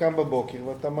 לפעמים אתה קם בבוקר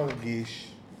ואתה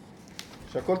מרגיש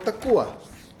שהכל תקוע.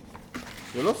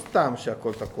 זה לא סתם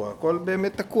שהכל תקוע, הכל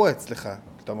באמת תקוע אצלך,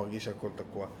 אתה מרגיש שהכל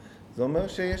תקוע. זה אומר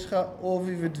שיש לך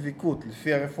עובי ודביקות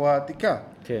לפי הרפואה העתיקה.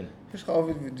 כן. יש לך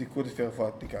עובי ודביקות לפי הרפואה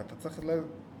העתיקה, אתה צריך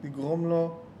לגרום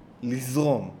לו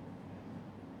לזרום.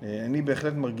 אני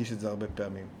בהחלט מרגיש את זה הרבה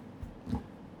פעמים.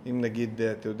 אם נגיד,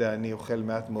 אתה יודע, אני אוכל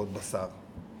מעט מאוד בשר.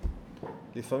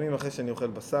 לפעמים אחרי שאני אוכל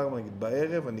בשר, נגיד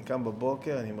בערב, אני קם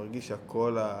בבוקר, אני מרגיש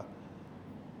שהכל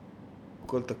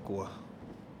הכל תקוע.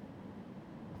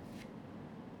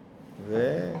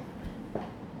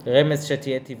 רמז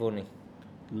שתהיה טבעוני.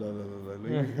 לא,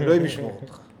 אלוהים ישמור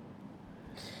אותך.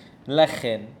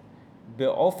 לכן,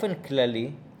 באופן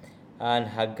כללי,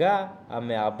 ההנהגה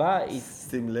המעבה היא...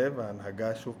 שים לב,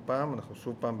 ההנהגה שוב פעם, אנחנו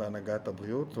שוב פעם בהנהגת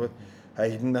הבריאות, זאת אומרת,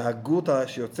 ההתנהגות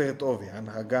שיוצרת עובי,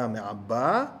 ההנהגה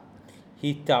המעבה,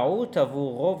 היא טעות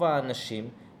עבור רוב האנשים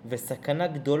וסכנה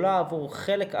גדולה עבור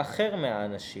חלק אחר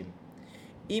מהאנשים,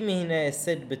 אם היא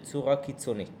נעשית בצורה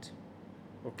קיצונית.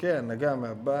 אוקיי, ההנהגה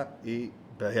המעבה היא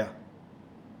בעיה.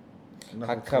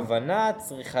 הכוונה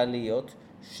צריכה להיות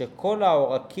שכל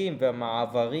העורקים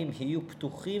והמעברים יהיו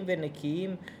פתוחים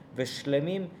ונקיים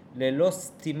ושלמים ללא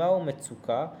סתימה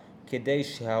ומצוקה, כדי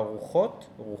שהרוחות,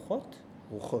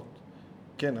 רוחות.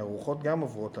 כן, הרוחות גם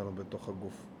עוברות לנו בתוך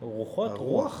הגוף. רוחות?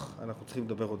 הרוח, אנחנו צריכים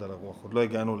לדבר עוד על הרוח. עוד לא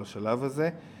הגענו לשלב הזה.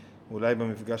 אולי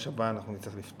במפגש הבא אנחנו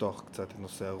נצטרך לפתוח קצת את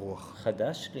נושא הרוח.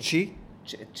 חדש לי. צ'י?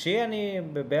 צ'י אני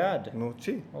בעד. נו,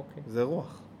 צ'י. אוקיי. זה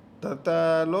רוח.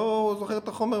 אתה לא זוכר את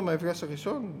החומר מהמפגש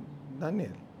הראשון?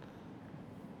 דניאל.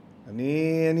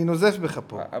 אני נוזף בך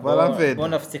פה. בוא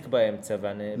נפסיק באמצע.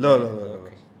 לא.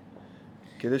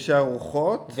 כדי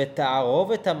שהרוחות...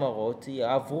 ותערובת המראות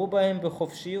יעברו בהם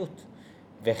בחופשיות.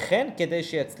 וכן כדי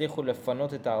שיצליחו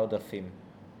לפנות את העודפים.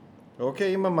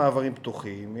 אוקיי, אם המעברים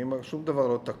פתוחים, אם שום דבר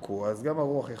לא תקוע, אז גם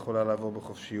הרוח יכולה לעבור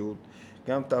בחופשיות,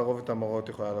 גם תערובת המראות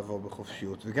יכולה לעבור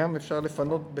בחופשיות, וגם אפשר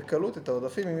לפנות בקלות את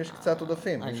העודפים אם יש קצת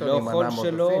עודפים. אני לא יכול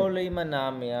שלא להימנע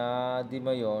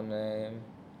מהדמיון.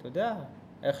 אתה יודע,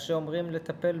 איך שאומרים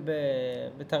לטפל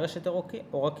בטרשת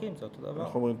עורקים, זה אותו דבר.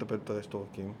 איך אומרים לטפל בטרשת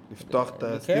עורקים? לפתוח את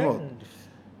הסתימות.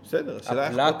 בסדר, השאלה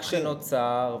איך הפלק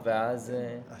שנוצר, ואז...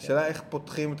 השאלה איך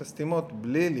פותחים את הסתימות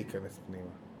בלי להיכנס פנימה.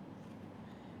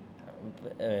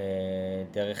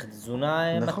 דרך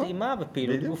תזונה מתאימה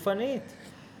ופעילות גופנית.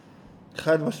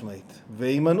 חד משמעית.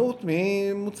 והימנעות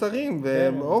ממוצרים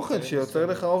ואוכל שיוצר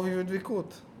לך עובי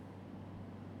ודביקות.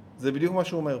 זה בדיוק מה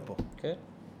שהוא אומר פה. כן.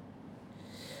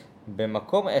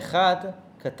 במקום אחד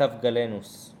כתב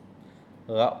גלנוס,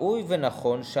 ראוי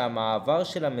ונכון שהמעבר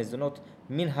של המזונות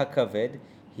מן הכבד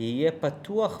יהיה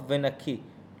פתוח ונקי,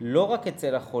 לא רק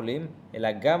אצל החולים, אלא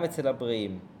גם אצל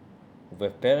הבריאים.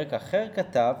 ובפרק אחר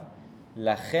כתב,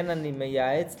 לכן אני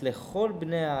מייעץ לכל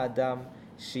בני האדם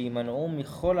שימנעו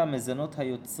מכל המזונות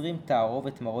היוצרים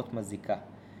תערובת מרות מזיקה.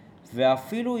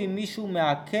 ואפילו אם מישהו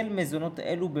מעכל מזונות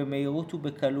אלו במהירות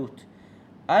ובקלות,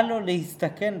 אל לו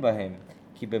להסתכן בהם,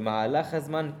 כי במהלך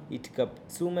הזמן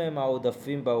יתקבצו מהם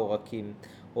העודפים בעורקים.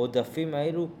 עודפים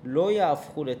האלו לא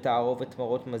יהפכו לתערובת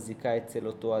מרות מזיקה אצל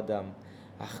אותו אדם,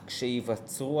 אך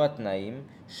כשיווצרו התנאים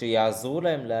שיעזרו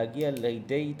להם להגיע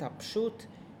לידי התאפשות,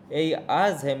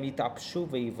 אז הם יתאפשו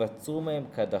ויווצרו מהם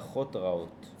קדחות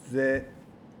רעות. זה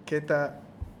קטע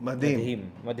מדהים.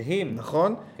 מדהים.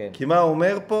 נכון? כן. כי מה הוא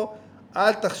אומר פה?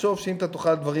 אל תחשוב שאם אתה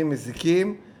תאכל דברים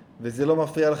מזיקים וזה לא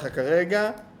מפריע לך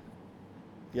כרגע,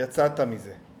 יצאת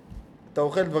מזה. אתה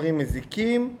אוכל דברים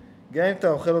מזיקים, גם אם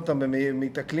אתה אוכל אותם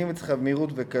מתעכלים אצלך במהירות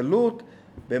וקלות,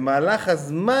 במהלך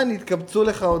הזמן יתקבצו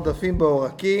לך עודפים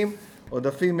בעורקים.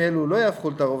 עודפים אלו לא יהפכו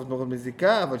לתערובת מרות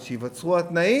מזיקה, אבל שיווצרו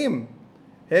התנאים,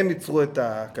 הם ייצרו את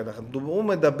הקדחת. הוא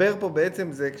מדבר פה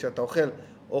בעצם זה כשאתה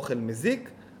אוכל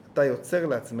מזיק, אתה יוצר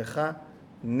לעצמך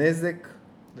נזק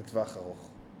לטווח ארוך.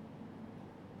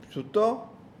 פשוטו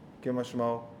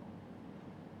כמשמעו.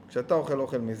 כשאתה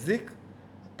אוכל מזיק,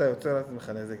 אתה יוצר לעצמך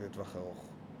נזק לטווח ארוך.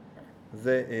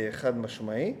 זה חד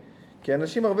משמעי. כי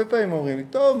אנשים הרבה פעמים אומרים לי,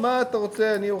 טוב, מה אתה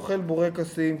רוצה? אני אוכל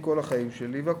בורקסים כל החיים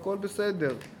שלי והכל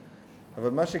בסדר. אבל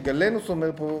מה שגלנוס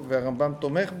אומר פה, והרמב"ם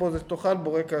תומך בו, זה שתאכל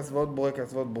בורקס ועוד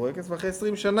בורקס ועוד בורקס, ואחרי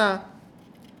 20 שנה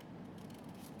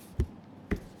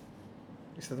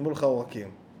יסתדמו לך עורקים.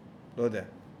 לא יודע.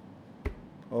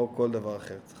 או כל דבר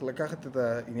אחר. צריך לקחת את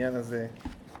העניין הזה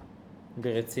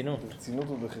ברצינות. ברצינות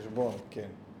ובחשבון, כן.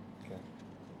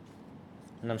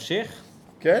 נמשיך?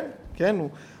 כן, כן.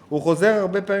 הוא חוזר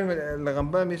הרבה פעמים,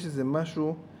 לרמב"ם יש איזה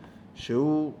משהו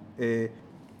שהוא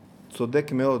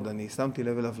צודק מאוד. אני שמתי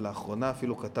לב אליו לאחרונה,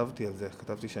 אפילו כתבתי על זה,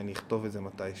 כתבתי שאני אכתוב את זה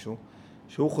מתישהו,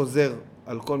 שהוא חוזר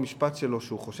על כל משפט שלו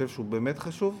שהוא חושב שהוא באמת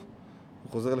חשוב,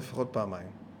 הוא חוזר לפחות פעמיים.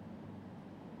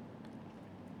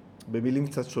 במילים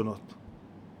קצת שונות.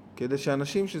 כדי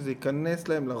שאנשים שזה ייכנס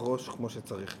להם לראש כמו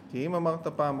שצריך. כי אם אמרת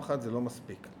פעם אחת זה לא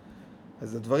מספיק.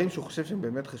 אז הדברים שהוא חושב שהם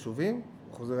באמת חשובים,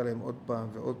 הוא חוזר עליהם עוד פעם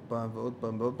ועוד פעם ועוד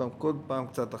פעם ועוד פעם, כל פעם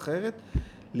קצת אחרת.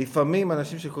 לפעמים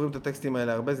אנשים שקוראים את הטקסטים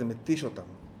האלה הרבה, זה מתיש אותם.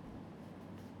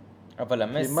 אבל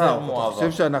המסר מועבר. אתה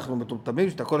חושב שאנחנו מטומטמים,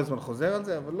 שאתה כל הזמן חוזר על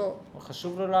זה, אבל לא.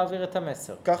 חשוב לו להעביר את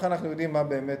המסר. ככה אנחנו יודעים מה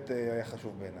באמת היה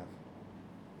חשוב בעיניו.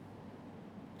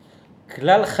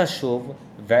 כלל חשוב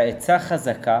ועצה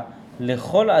חזקה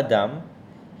לכל אדם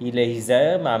היא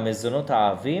להיזהר מהמזונות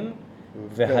העבים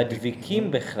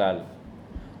והדביקים בכלל.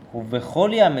 ובכל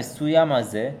ים מסוים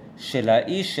הזה של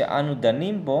האיש שאנו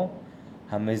דנים בו,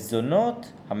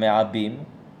 המזונות המעבים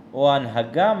או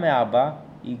ההנהגה המעבה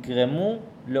יגרמו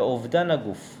לאובדן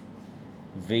הגוף.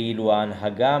 ואילו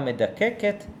ההנהגה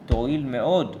המדקקת תועיל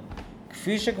מאוד,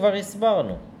 כפי שכבר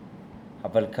הסברנו.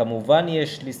 אבל כמובן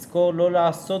יש לזכור לא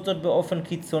לעשות זאת באופן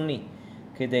קיצוני,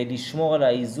 כדי לשמור על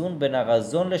האיזון בין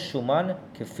הרזון לשומן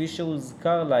כפי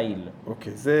שהוזכר לעיל.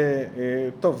 אוקיי, זה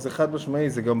טוב, זה חד משמעי,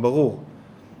 זה גם ברור.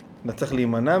 צריך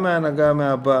להימנע מההנהגה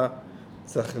מהבא,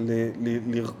 צריך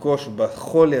לרכוש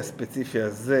בחולי הספציפי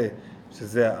הזה,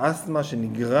 שזה האסתמה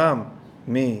שנגרם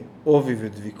מעובי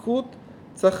ודביקות,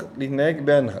 צריך להתנהג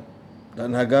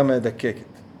בהנהגה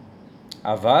מדקקת.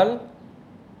 אבל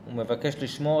הוא מבקש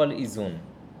לשמור על איזון.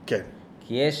 כן.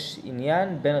 כי יש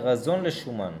עניין בין רזון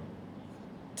לשומן.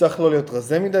 צריך לא להיות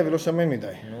רזה מדי ולא שמן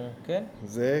מדי. נו, כן.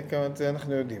 זה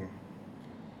אנחנו יודעים.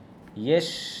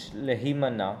 יש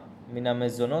להימנע מן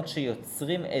המזונות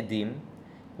שיוצרים עדים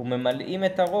וממלאים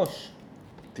את הראש.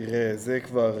 תראה,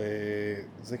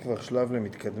 זה כבר שלב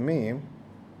למתקדמים,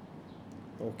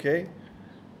 אוקיי?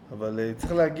 אבל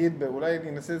צריך להגיד, אולי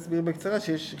ננסה להסביר בקצרה,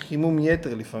 שיש חימום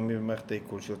יתר לפעמים במערכת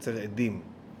העיכול שיוצר עדים.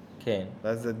 כן.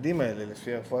 ואז העדים האלה,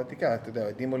 לפי הרפואה העתיקה, אתה יודע,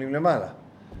 העדים עולים למעלה.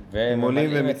 הם עולים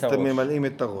ממלאים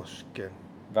את הראש, כן.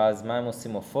 ואז מה הם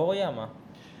עושים? אופוריה? מה?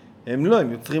 הם לא,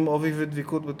 הם יוצרים עובי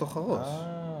ודביקות בתוך הראש.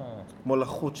 כמו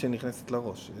לחות שנכנסת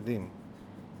לראש, עדים.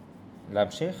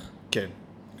 להמשיך? כן.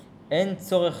 אין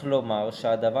צורך לומר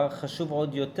שהדבר חשוב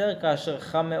עוד יותר כאשר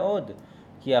חם מאוד,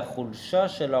 כי החולשה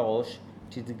של הראש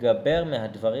תתגבר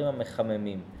מהדברים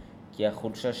המחממים, כי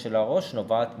החולשה של הראש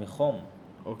נובעת מחום.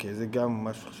 אוקיי, זה גם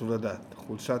משהו חשוב לדעת.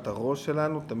 חולשת הראש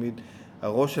שלנו, תמיד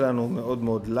הראש שלנו הוא מאוד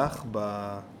מאוד לח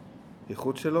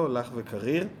באיכות שלו, לח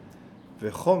וקריר,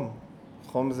 וחום.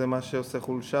 חום זה מה שעושה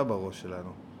חולשה בראש שלנו.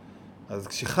 אז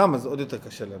כשחם אז עוד יותר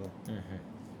קשה לנו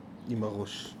עם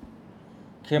הראש.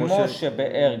 כמו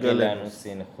שבאר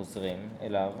גלנוסין חוזרים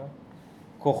אליו,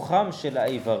 כוחם של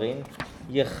האיברים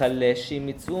יחלש אם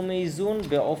יצאו מאיזון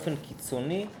באופן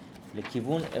קיצוני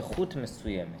לכיוון איכות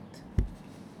מסוימת.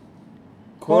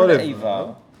 כל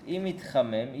איבר, אם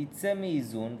יתחמם, יצא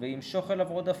מאיזון וימשוך אליו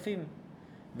עודפים.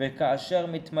 וכאשר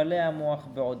מתמלא המוח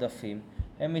בעודפים,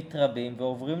 הם מתרבים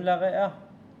ועוברים לריאה.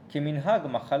 כמנהג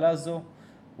מחלה זו,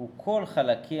 וכל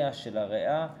חלקיה של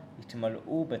הריאה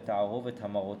יתמלאו בתערובת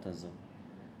המרות הזו.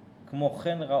 כמו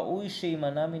כן ראוי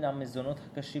שימנע מן המזונות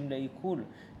הקשים לעיכול,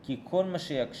 כי כל מה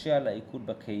שיקשה על העיכול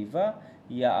בקיבה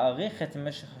יאריך את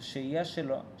משך השהייה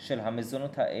של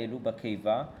המזונות האלו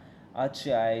בקיבה, עד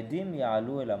שהעדים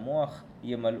יעלו אל המוח,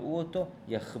 ימלאו אותו,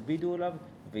 יכבידו עליו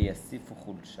ויסיפו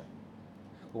חולשה.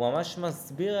 הוא ממש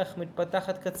מסביר איך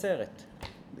מתפתחת קצרת.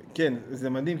 כן, זה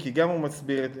מדהים, כי גם הוא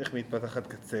מסביר איך מתפתחת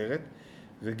קצרת,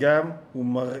 וגם הוא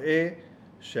מראה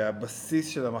שהבסיס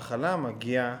של המחלה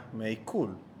מגיע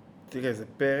מהעיכול. תראה, זה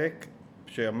פרק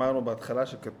שאמרנו בהתחלה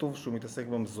שכתוב שהוא מתעסק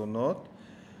במזונות,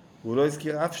 הוא לא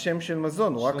הזכיר אף שם של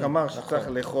מזון, הוא רק אמר שצריך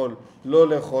לאכול, לא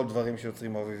לאכול דברים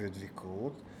שיוצרים עובי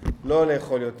ודביקות, לא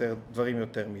לאכול דברים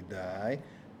יותר מדי,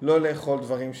 לא לאכול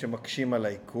דברים שמקשים על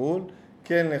העיכול,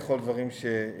 כן לאכול דברים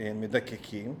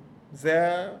שמדקקים,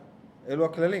 אלו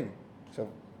הכללים. עכשיו,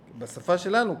 בשפה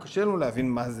שלנו קשה לנו להבין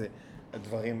מה זה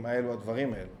הדברים האלו,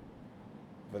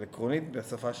 אבל עקרונית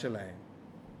בשפה שלהם.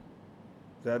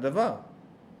 זה הדבר.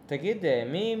 תגיד,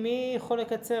 מי יכול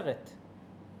לקצרת?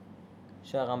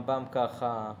 שהרמב"ם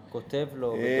ככה כותב לו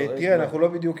ודואג לו? תראה, אנחנו לא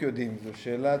בדיוק יודעים, זו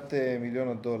שאלת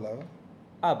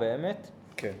 $1,000,000. באמת?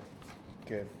 כן,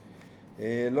 כן.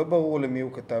 לא ברור למי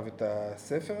הוא כתב את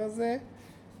הספר הזה,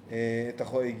 את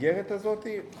האיגרת הזאת.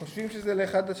 חושבים שזה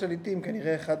לאחד השליטים,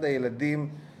 כנראה אחד הילדים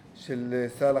של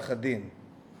סלאח א-דין.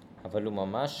 אבל הוא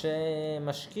ממש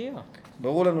משקיע.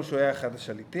 ברור לנו שהוא היה אחד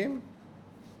השליטים,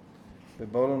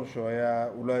 וברור לנו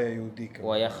הוא לא היה יהודי.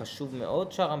 הוא היה חשוב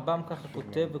מאוד שהרמב"ם ככה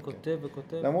כותב וכותב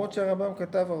וכותב. למרות שהרמב"ם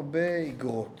כתב הרבה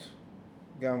איגרות,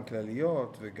 גם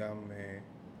כלליות וגם...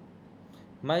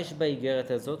 מה יש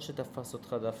באיגרת הזאת שתפס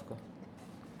אותך דווקא?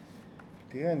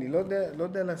 תראה, אני לא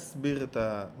יודע להסביר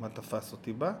מה תפס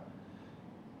אותי בה.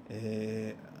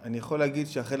 אני יכול להגיד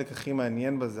שהחלק הכי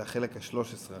מעניין בה זה החלק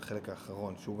ה-13, החלק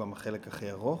האחרון, שהוא גם החלק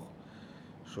הכי ארוך,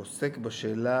 שעוסק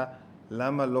בשאלה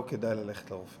למה לא כדאי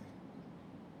ללכת לרופא.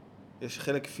 יש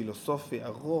חלק פילוסופי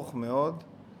ארוך מאוד,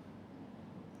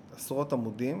 עשרות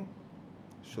עמודים,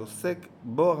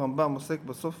 בו הרמב"ם עוסק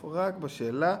בסוף רק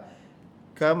בשאלה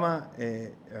כמה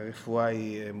הרפואה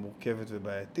היא מורכבת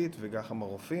ובעייתית, וכך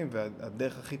הרופאים,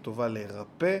 והדרך הכי טובה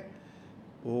להירפא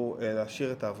הוא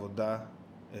להשאיר את העבודה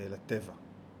לטבע.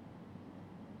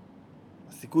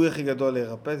 הסיכוי הכי גדול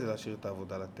להירפא זה להשאיר את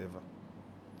העבודה לטבע.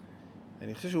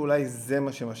 אני חושב שאולי זה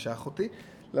מה שמשך אותי,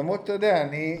 למרות, אתה יודע,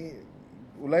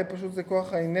 אולי פשוט זה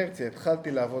כוח האינרציה.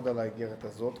 התחלתי לעבוד על האיגרת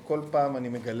הזאת, כל פעם אני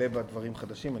מגלה בה דברים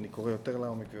חדשים, אני קורא יותר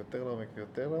לעומק ויותר לעומק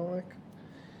ויותר לעומק,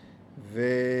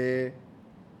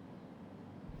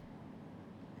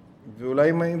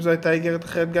 ואולי אם זו הייתה איגרת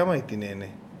אחרת גם הייתי נהנה.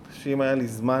 שאם היה לי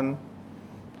זמן,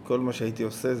 כל מה שהייתי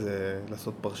עושה זה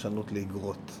לעשות פרשנות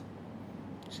לאיגרות.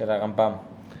 של הרמב"ם?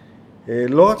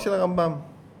 לא רק של הרמב"ם.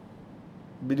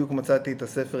 בדיוק מצאתי את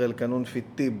הספר אל קנון פי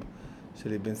טיב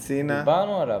של אבן סינה.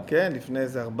 דיברנו עליו. כן, לפני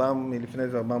איזה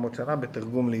 400 שנה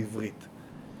בתרגום לעברית.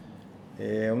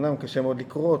 אמנם קשה מאוד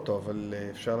לקרוא אותו, אבל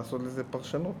אפשר לעשות לזה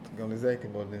פרשנות. גם לזה הייתי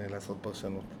מאוד נהנה לעשות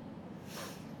פרשנות.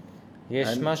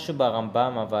 יש משהו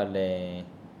ברמב"ם, אבל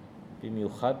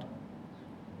במיוחד?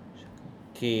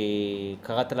 כי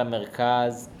קראת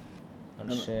למרכז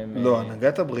על שם... לא,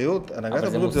 הנהגת הבריאות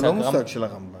זה לא מושג של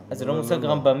הרמב"ם. אז זה לא מושג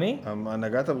רמב"מי?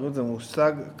 הנהגת הבריאות זה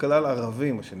מושג כלל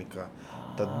ערבי, מה שנקרא.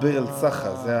 תדביר אל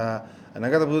סחה.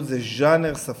 הנהגת הבריאות זה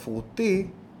ז'אנר ספרותי,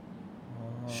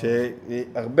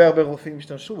 שהרבה רופאים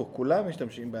השתמשו בו, כולם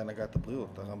משתמשים בהנהגת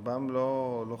הבריאות. הרמב"ם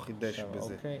לא חידש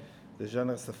בזה. זה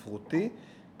ז'אנר ספרותי.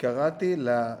 קראתי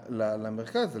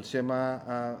למרכז על שם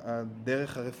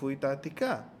הדרך הרפואית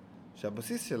העתיקה,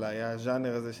 שהבסיס שלה היה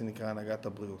הז'אנר הזה שנקרא הנהגת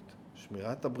הבריאות.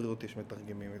 שמירת הבריאות, יש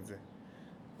מתרגמים את זה.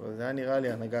 וזה היה נראה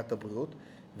לי הנהגת הבריאות,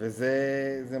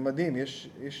 וזה מדהים.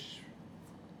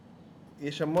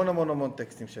 יש המון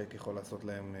טקסטים שהייתי יכול לעשות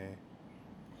להם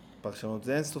פרשנות.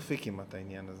 זה אינסופי כמעט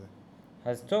העניין הזה.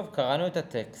 אז טוב, קראנו את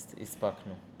הטקסט,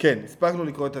 הספקנו. כן, הספקנו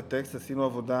לקרוא את הטקסט, עשינו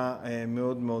עבודה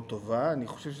מאוד מאוד טובה. אני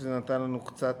חושב שזה נתן לנו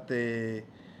קצת,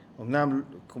 אמנם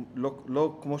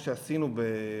לא כמו שעשינו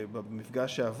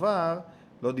במפגש שעבר,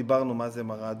 לא דיברנו מה זה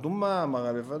מראה אדומה,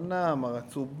 מראה לבנה, מראה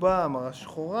צהובה, מראה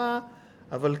שחורה,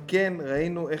 אבל כן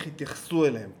ראינו איך התייחסו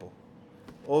אליהם פה.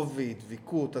 עובי,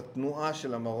 דביקות, התנועה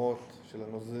של המראות, של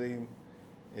הנוזלים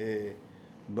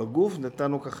בגוף,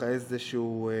 נתנו ככה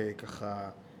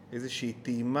איזושהי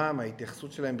טעימה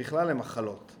מההתייחסות שלהם בכלל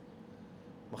למחלות.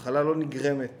 מחלה לא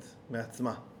נגרמת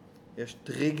מעצמה. יש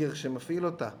טריגר שמפעיל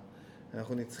אותה.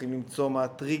 אנחנו צריכים למצוא מה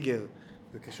הטריגר.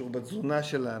 זה קשור בתזונה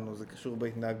שלנו, זה קשור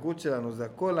בהתנהגות שלנו, זה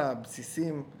הכל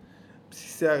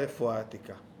בסיסי הרפואה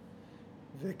העתיקה.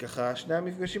 וככה שני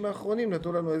המפגשים האחרונים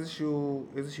נתנו לנו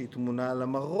איזושהי תמונה על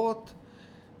המראות,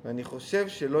 ואני חושב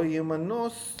שלא יהיה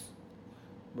מנוס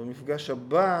במפגש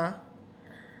הבא,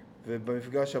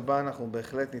 ובמפגש הבא אנחנו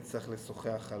בהחלט נצטרך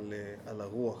לשוחח על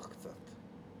הרוח קצת.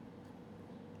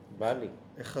 בא לי.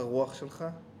 איך הרוח שלך?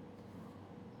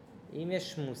 אם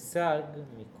יש מושג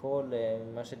מכל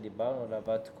מה שדיברנו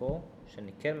עליו עד כה,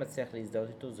 שאני כן מצליח להזדהות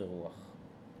איתו, זה רוח.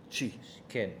 צ'י.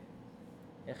 כן.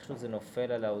 איכשהו זה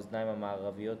נופל על האוזניים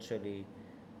המערביות שלי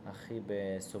הכי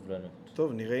בסובלנות.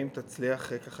 טוב, נראה אם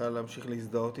תצליח ככה להמשיך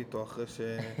להזדהות איתו אחרי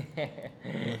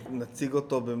שנציג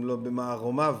אותו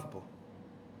במערומיו פה.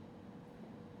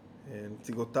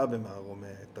 נציג אותה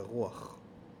במערומיה, את הרוח.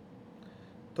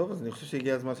 טוב, אז אני חושב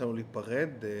שהגיע הזמן שלנו להיפרד.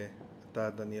 אתה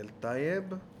דניאל טייב,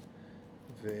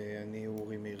 ואני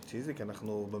אורי מאיר-צ'יזיק.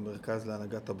 אנחנו במרכז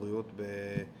להנהגת הבריאות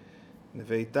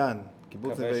בנווה איתן,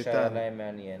 קיבוץ נווה איתן. מקווה שהיה להם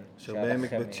מעניין. אשר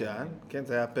בעמק בית שאן. כן,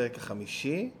 זה היה הפרק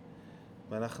החמישי,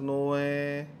 ואנחנו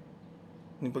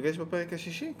ניפגש בפרק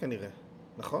השישי כנראה,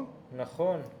 נכון?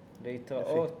 נכון,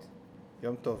 להתראות.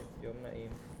 יום טוב. יום נעים.